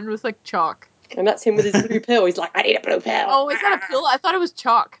drawing it on with like chalk. and that's him with his blue pill. He's like, I need a blue pill. Oh, is that a pill? I thought it was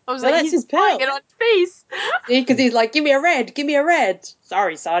chalk. I was No, like, that's he's his drawing pill. it on his face. See, because he's like, give me a red, give me a red.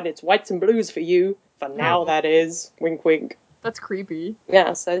 Sorry, son, it's whites and blues for you. For now, that is. Wink, wink. That's creepy.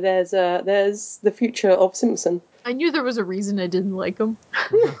 Yeah, so there's the future of Simpson. I knew there was a reason I didn't like him.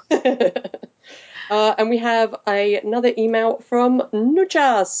 And we have another email from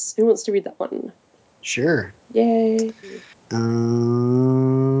Nuchas. Who wants to read that one? Sure. Yay.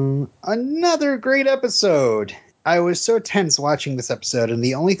 Another great episode. I was so tense watching this episode, and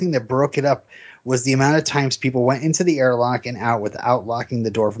the only thing that broke it up was the amount of times people went into the airlock and out without locking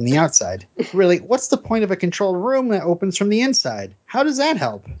the door from the outside. Really, what's the point of a controlled room that opens from the inside? How does that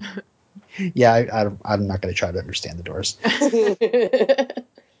help? Yeah, I'm not going to try to understand the doors.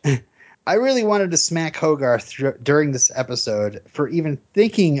 I really wanted to smack Hogarth during this episode for even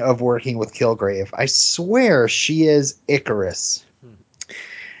thinking of working with Kilgrave. I swear she is Icarus.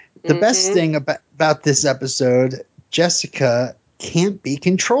 The best thing about this episode, Jessica can't be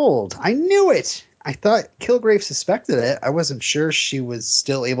controlled. I knew it. I thought Kilgrave suspected it. I wasn't sure she was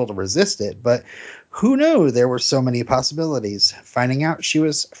still able to resist it, but who knew there were so many possibilities. Finding out she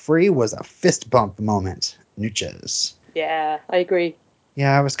was free was a fist bump moment. Nuches. Yeah, I agree.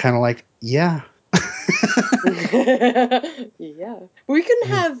 Yeah, I was kind of like, yeah. Yeah. We couldn't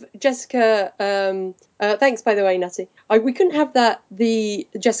have Jessica. Thanks, by the way, Natty. We couldn't have the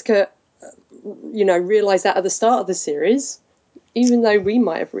Jessica, realize that at the start of the series, even though we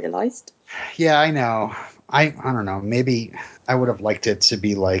might have realized. Yeah, I know. I don't know. Maybe I would have liked it to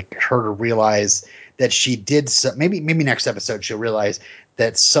be like her to realize that she did. Maybe next episode she'll realize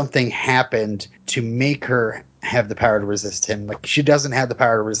that something happened to make her have the power to resist him. Like she doesn't have the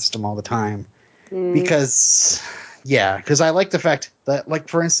power to resist him all the time. Because I like the fact that, like,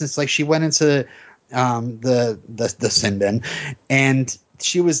 for instance, like she went into the sin bin, and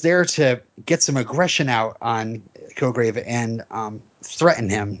she was there to get some aggression out on Kilgrave and threaten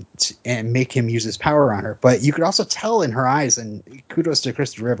him and make him use his power on her. But you could also tell in her eyes, and kudos to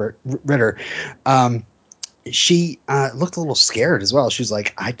Krista Ritter, she looked a little scared as well. She was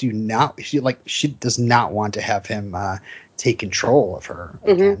like, she does not want to have him take control of her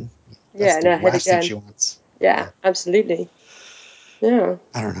again. That's the last thing she wants. Yeah, absolutely. Yeah.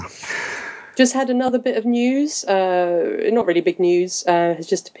 I don't know. Just had another bit of news, not really big news, has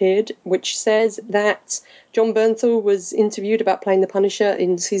just appeared, which says that John Bernthal was interviewed about playing the Punisher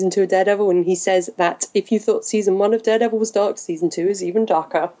in season 2 of Daredevil, and he says that if you thought season 1 of Daredevil was dark, season 2 is even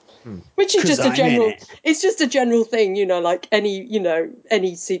darker. Which is just a general, it's just a general thing, like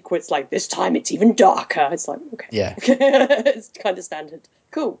any sequence like this time it's even darker. It's like, okay. Yeah. It's kind of standard.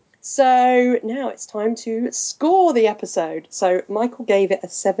 Cool. So now it's time to score the episode. So Michael gave it a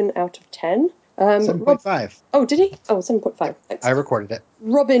 7 out of 10. 7.5. Oh, did he? Oh, 7.5. Thanks. I recorded it.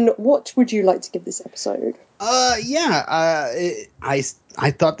 Robin, what would you like to give this episode? I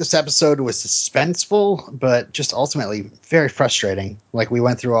thought this episode was suspenseful, but just ultimately very frustrating. Like, we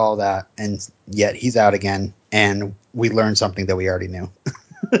went through all that, and yet he's out again, and we learned something that we already knew.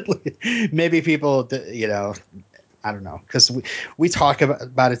 Maybe people, I don't know, because we talk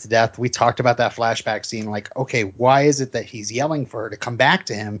about it to death. We talked about that flashback scene, like, okay, why is it that he's yelling for her to come back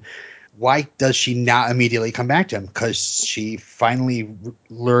to him? Why does she not immediately come back to him? Because she finally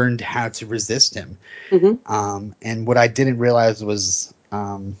learned how to resist him. Mm-hmm. And what I didn't realize was,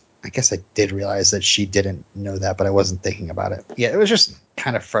 I guess I did realize that she didn't know that, but I wasn't thinking about it. Yeah, it was just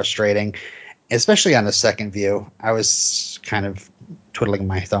kind of frustrating, especially on the second view. I was kind of twiddling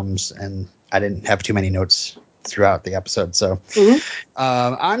my thumbs, and I didn't have too many notes throughout the episode. So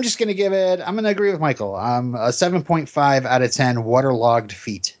I'm just going to give it, I'm going to agree with Michael. A 7.5 out of 10 waterlogged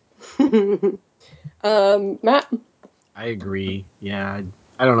feet. Matt? I agree. Yeah,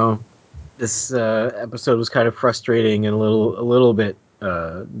 I don't know. This episode was kind of frustrating and a little bit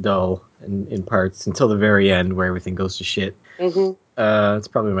dull in parts until the very end where everything goes to shit. Mm-hmm. It's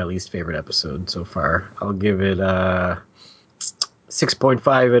probably my least favorite episode so far. I'll give it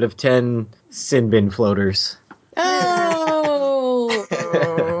 6.5 out of 10 sin bin floaters. Oh!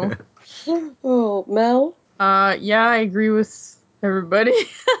 Oh, Mel? Yeah, I agree with everybody.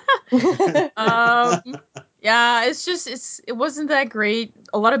 Yeah, it wasn't that great.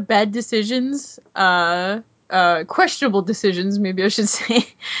 A lot of bad decisions. Questionable decisions, maybe I should say.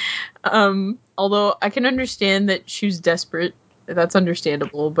 Although I can understand that she was desperate. That's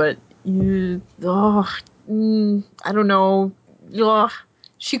understandable, but I don't know. Ugh.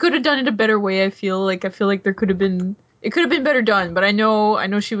 She could have done it a better way, I feel like it could have been better done, but I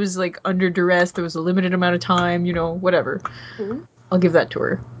know she was like under duress. There was a limited amount of time, whatever. Mhm. I'll give that to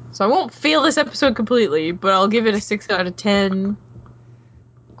her. So I won't fail this episode completely, but I'll give it a 6 out of 10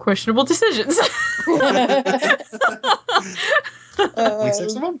 questionable decisions. Only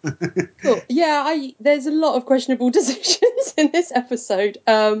 6 of them? Cool. Yeah, there's a lot of questionable decisions in this episode.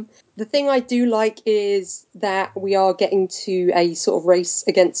 The thing I do like is that we are getting to a sort of race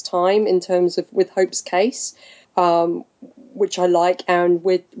against time in terms of with Hope's case, which I like, and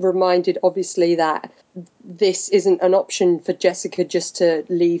we're reminded obviously that this isn't an option for Jessica just to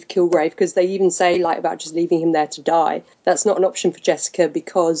leave Kilgrave, because they even say like about just leaving him there to die. That's not an option for Jessica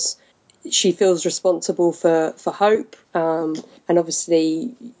because she feels responsible for Hope, and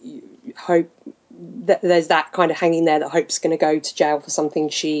obviously Hope, there's that kind of hanging there that Hope's going to go to jail for something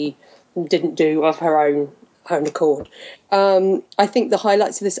she didn't do of her own accord. I think the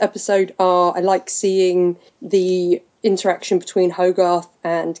highlights of this episode are, I like seeing the interaction between Hogarth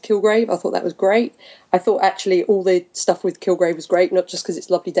and Kilgrave. I thought that was great. I thought actually all the stuff with Kilgrave was great, not just because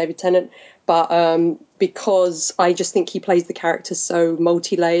it's lovely David Tennant, but because I just think he plays the character so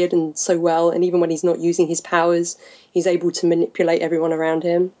multi-layered and so well, and even when he's not using his powers, he's able to manipulate everyone around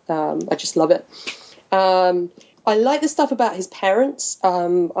him. I just love it. I like the stuff about his parents.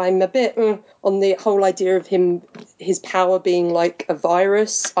 I'm a bit on the whole idea of his power being like a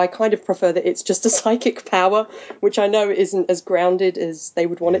virus. I kind of prefer that it's just a psychic power, which I know isn't as grounded as they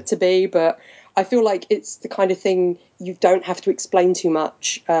would want it to be, but I feel like it's the kind of thing you don't have to explain too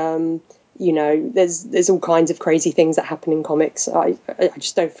much. There's all kinds of crazy things that happen in comics. I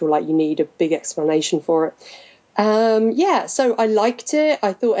just don't feel like you need a big explanation for it. So I liked it.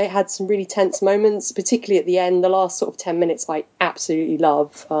 I thought it had some really tense moments, particularly at the end. The last sort of 10 minutes I absolutely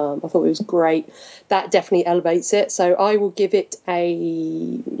love. I thought it was great. That definitely elevates it. So I will give it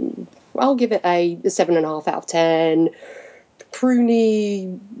a 7.5 out of 10.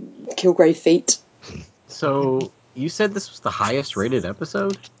 Pruny Kilgrave feet. So you said this was the highest rated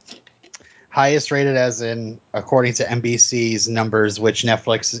episode? Highest rated as in, according to NBC's numbers, which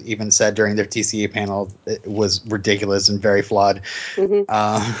Netflix even said during their TCA panel, it was ridiculous and very flawed.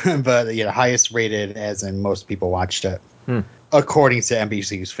 Mm-hmm. But highest rated as in most people watched it. According to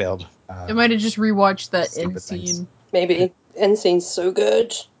NBC's failed. I might have just rewatched that end Stupid things. scene. Maybe. End scene's so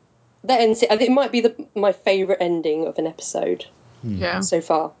good. That end scene, I think it might be my favourite ending of an episode. Yeah. So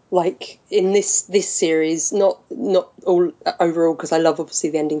far, like in this series, not all overall, because I love obviously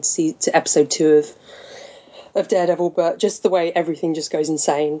the ending to episode 2 of Daredevil, but just the way everything just goes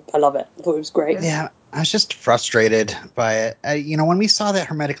insane. I love it. I thought it was great. Yeah, I was just frustrated by it. When we saw that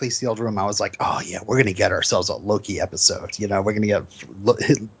hermetically sealed room, I was like, oh yeah, we're gonna get ourselves a Loki episode. We're gonna get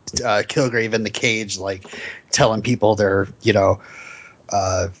Kilgrave in the cage, like telling people they're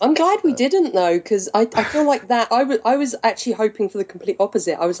I'm glad we didn't though, because I feel like that I was actually hoping for the complete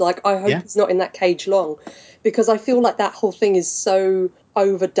opposite. I was like, I hope he's not in that cage long, because I feel like that whole thing is so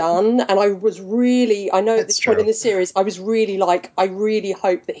overdone, and I know at this point in the series I was really like, I really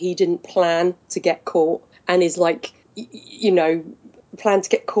hope that he didn't plan to get caught and is like plan to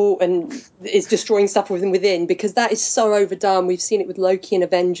get caught and is destroying stuff within, because that is so overdone. We've seen it with Loki in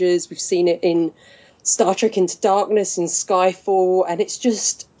Avengers, we've seen it in Star Trek Into Darkness, in Skyfall, and it's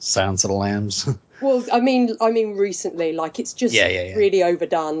just Silence of the Lambs. well, I mean recently, like it's just really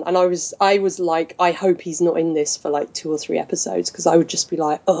overdone, and I was like, I hope he's not in this for like 2 or 3 episodes, because I would just be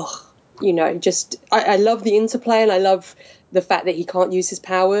like, ugh, I love the interplay, and I love the fact that he can't use his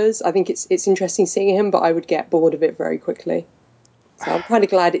powers. I think it's interesting seeing him, but I would get bored of it very quickly. So I'm kind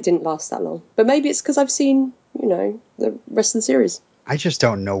of glad it didn't last that long. But maybe it's because I've seen, the rest of the series. I just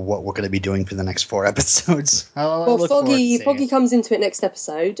don't know what we're going to be doing for the next 4 episodes. Foggy comes into it next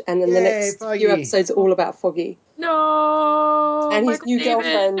episode, and then the next few episodes are all about Foggy. No, and his Michael new David,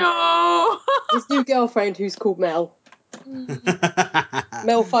 girlfriend. No, his new girlfriend, who's called Mel.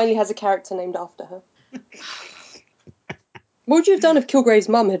 Mel finally has a character named after her. What would you have done if Kilgrave's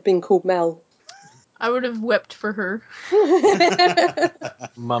mum had been called Mel? I would have wept for her.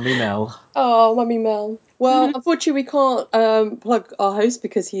 Mummy Mel. Oh, Mummy Mel. Well, unfortunately, we can't plug our host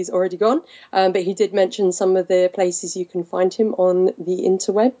because he's already gone. But he did mention some of the places you can find him on the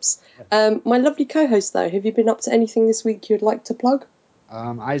interwebs. My lovely co-host, though, have you been up to anything this week you'd like to plug?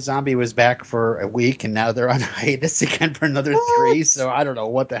 iZombie was back for a week, and now they're on hiatus again for another 3. So I don't know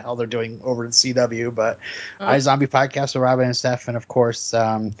what the hell they're doing over at CW. But iZombie podcast with Robin and Steph, and of course,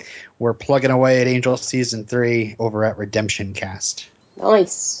 we're plugging away at Angel season 3 over at Redemption Cast.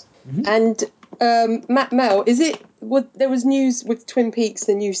 Nice. And Matt Mel, there was news with Twin Peaks,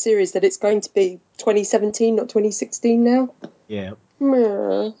 the new series, that it's going to be 2017, not 2016 now? Yeah.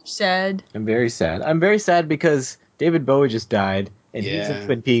 Sad. I'm very sad. I'm very sad because David Bowie just died, and he's in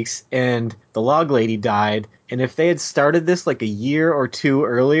Twin Peaks, and the Log Lady died. And if they had started this like a year or 2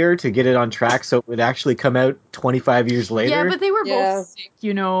 earlier to get it on track so it would actually come out 25 years later. Yeah, but they were both sick,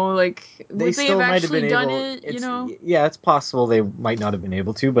 like, would they still have might actually have been done able, it, Yeah, it's possible they might not have been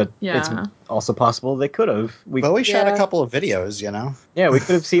able to, but it's also possible they could have. Bowie shot a couple of videos, Yeah, we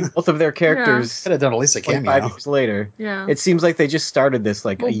could have seen both of their characters. Could have done at least a cameo. 25 years later. Yeah. It seems like they just started this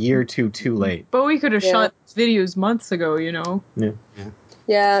like a year or 2 too late. Bowie could have shot videos months ago, Yeah.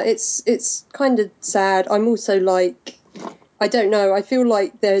 Yeah, it's kind of sad. I'm also like, I don't know. I feel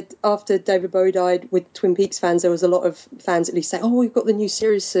like that after David Bowie died, with Twin Peaks fans, there was a lot of fans at least say, "Oh, we've got the new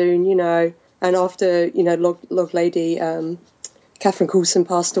series soon," And after Log Lady, Catherine Coulson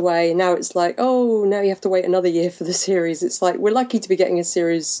passed away, and now it's like, oh, now you have to wait another year for the series. It's like we're lucky to be getting a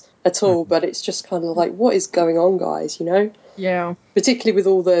series at all, but it's just kind of like, what is going on, guys? Yeah. Particularly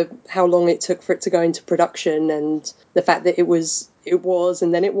with how long it took for it to go into production, and the fact that it was,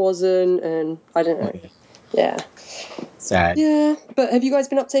 and then it wasn't, and I don't know. Yeah. Sad. Yeah, but have you guys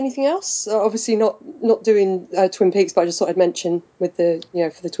been up to anything else? Obviously not doing Twin Peaks, but I just thought I'd mention with the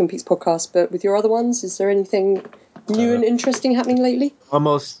for the Twin Peaks podcast. But with your other ones, is there anything new and interesting happening lately?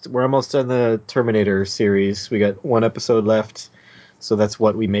 We're almost done the Terminator series. We got 1 episode left, so that's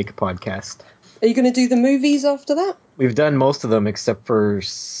what we make a podcast. Are you going to do the movies after that? We've done most of them except for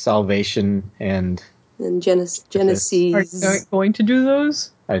Salvation and Genesis. Are you going to do those?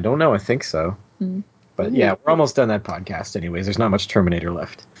 I don't know. I think so. But yeah, we're almost done that podcast anyways. There's not much Terminator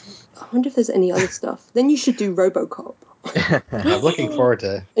left. I wonder if there's any other stuff. Then you should do RoboCop. I'm looking forward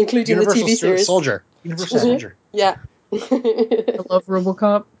to including Universal TV series. Universal Soldier. Yeah. I love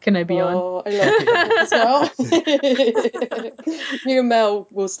RoboCop. Can I be on? I love RoboCop as well. You and Mel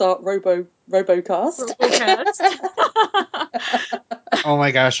will start RoboCast. Oh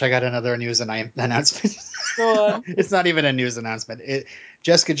my gosh, I got another news announcement. Go on. It's not even a news announcement.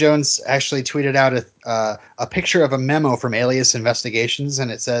 Jessica Jones actually tweeted out a picture of a memo from Alias Investigations,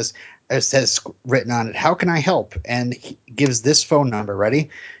 and it says written on it, "How can I help?" And he gives this phone number. Ready?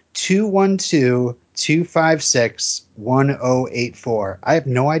 212-256-1084. I have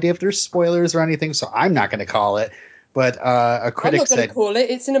no idea if there's spoilers or anything, so I'm not going to call it. But a critic said, "I'm not going to call it.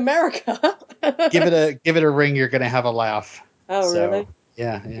 It's in America." give it a ring. You're going to have a laugh. Oh, really?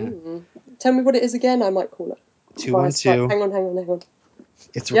 Yeah. Tell me what it is again. I might call it. 212. Hang on.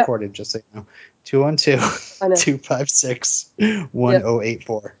 It's recorded, just so you know.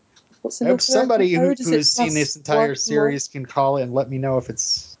 212-256-1084. What's the I hope somebody code? who's seen this entire series can call and let me know if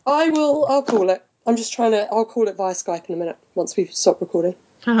it's... I will. I'll call it. I'm just trying to... I'll call it via Skype in a minute, once we've stopped recording.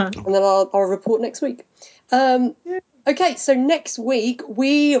 And then I'll report next week. Okay, so next week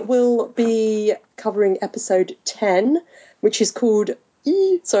we will be covering episode 10, which is called...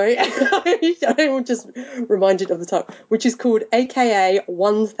 Sorry, I'm just reminded of the title, which is called AKA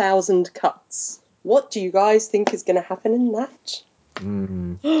 1000 Cuts. What do you guys think is going to happen in that?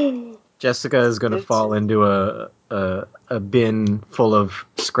 Jessica is going to fall into a bin full of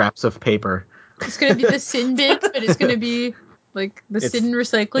scraps of paper. It's going to be the sin bin, but it's going to be like the sin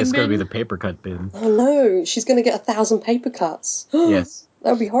recycling bin. It's going to be the paper cut bin. Oh no, she's going to get 1,000 paper cuts. Yes. That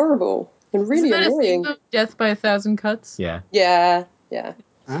would be horrible and really Isn't that annoying. A thing, death by 1,000 cuts? Yeah. Yeah.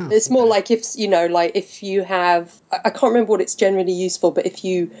 Oh, it's more like if you have, I can't remember what it's generally used for, but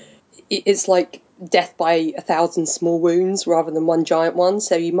it's like death by 1,000 small wounds rather than one giant one.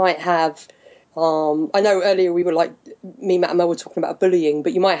 So you might have, I know earlier we were like, me, Matt and Mel were talking about bullying,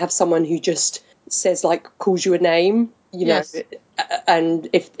 but you might have someone who just says calls you a name, Yes. and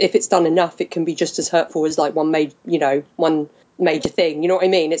if it's done enough, it can be just as hurtful as like one major thing. You know what I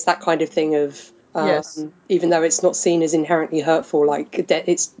mean? It's that kind of thing of, Yes. even though it's not seen as inherently hurtful, like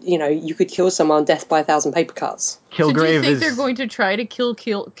it's you could kill someone, death by 1,000 paper cuts. Kilgrave so do you think they're going to try to kill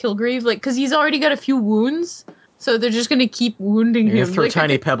Kilgrave, because he's already got a few wounds, so they're just going to keep wounding him. Throw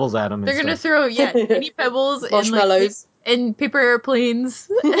tiny pebbles at him. They're going to throw tiny pebbles marshmallows and paper airplanes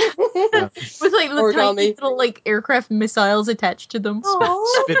with tiny little aircraft missiles attached to them.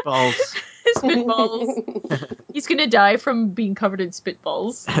 Spitballs. Spitballs. He's gonna die from being covered in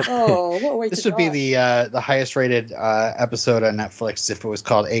spitballs. Oh, what a way This to would be the highest rated episode on Netflix if it was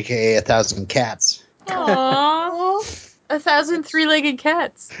called AKA 1,000 Cats. Aww. 1,000 three-legged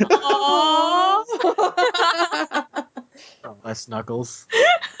cats. Aww. Less Knuckles.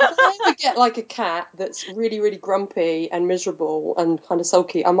 If I ever get like a cat that's really, really grumpy and miserable and kind of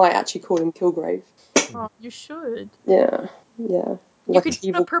sulky, I might actually call him Kilgrave. Oh, you should. Yeah. You Like could an put a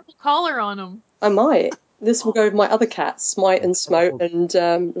evil. purple collar on him. I might. This will go with my other cats, Smite and Smote and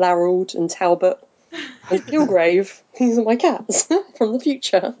Larold and Talbot and Kilgrave. These are my cats from the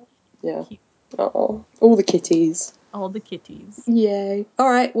future. Yeah. Oh, all the kitties. All the kitties. Yay.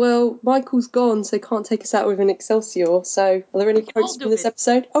 Alright, well, Michael's gone, so can't take us out with an Excelsior, so are there any quotes from this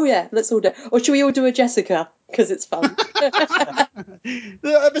episode? Oh yeah, let's all do it. Or should we all do a Jessica? Because it's fun.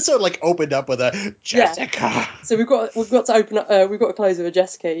 The episode opened up with a Jessica. Yeah. So we've got to open up, we've got to close with a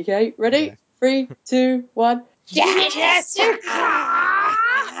Jessica, okay? Ready? Okay. 3, 2, 1. Jessica!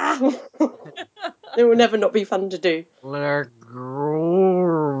 It will never not be fun to do. Let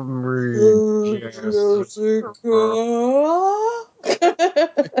go me, Jessica.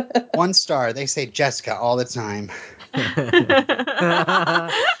 1 star. They say Jessica all the time.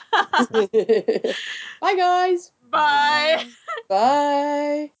 Bye, guys. Bye.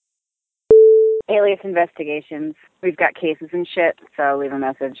 Bye. Alias Investigations. We've got cases and shit, so leave a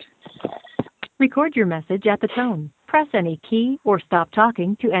message. Record your message at the tone. Press any key or stop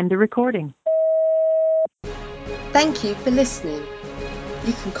talking to end the recording. Thank you for listening.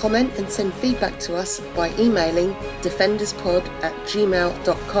 You can comment and send feedback to us by emailing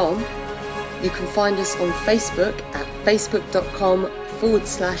defenderspod@gmail.com. You can find us on Facebook at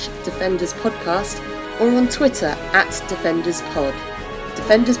facebook.com/defenderspodcast or on Twitter @defenderspod.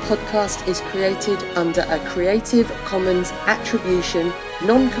 Defenders Podcast is created under a Creative Commons Attribution,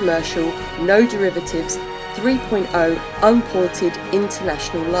 Non-Commercial, No Derivatives 3.0 Unported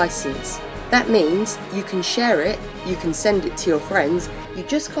International License. That means you can share it, you can send it to your friends, you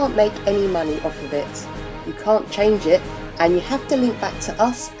just can't make any money off of it. You can't change it, and you have to link back to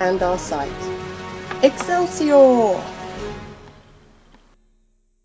us and our site. Excelsior!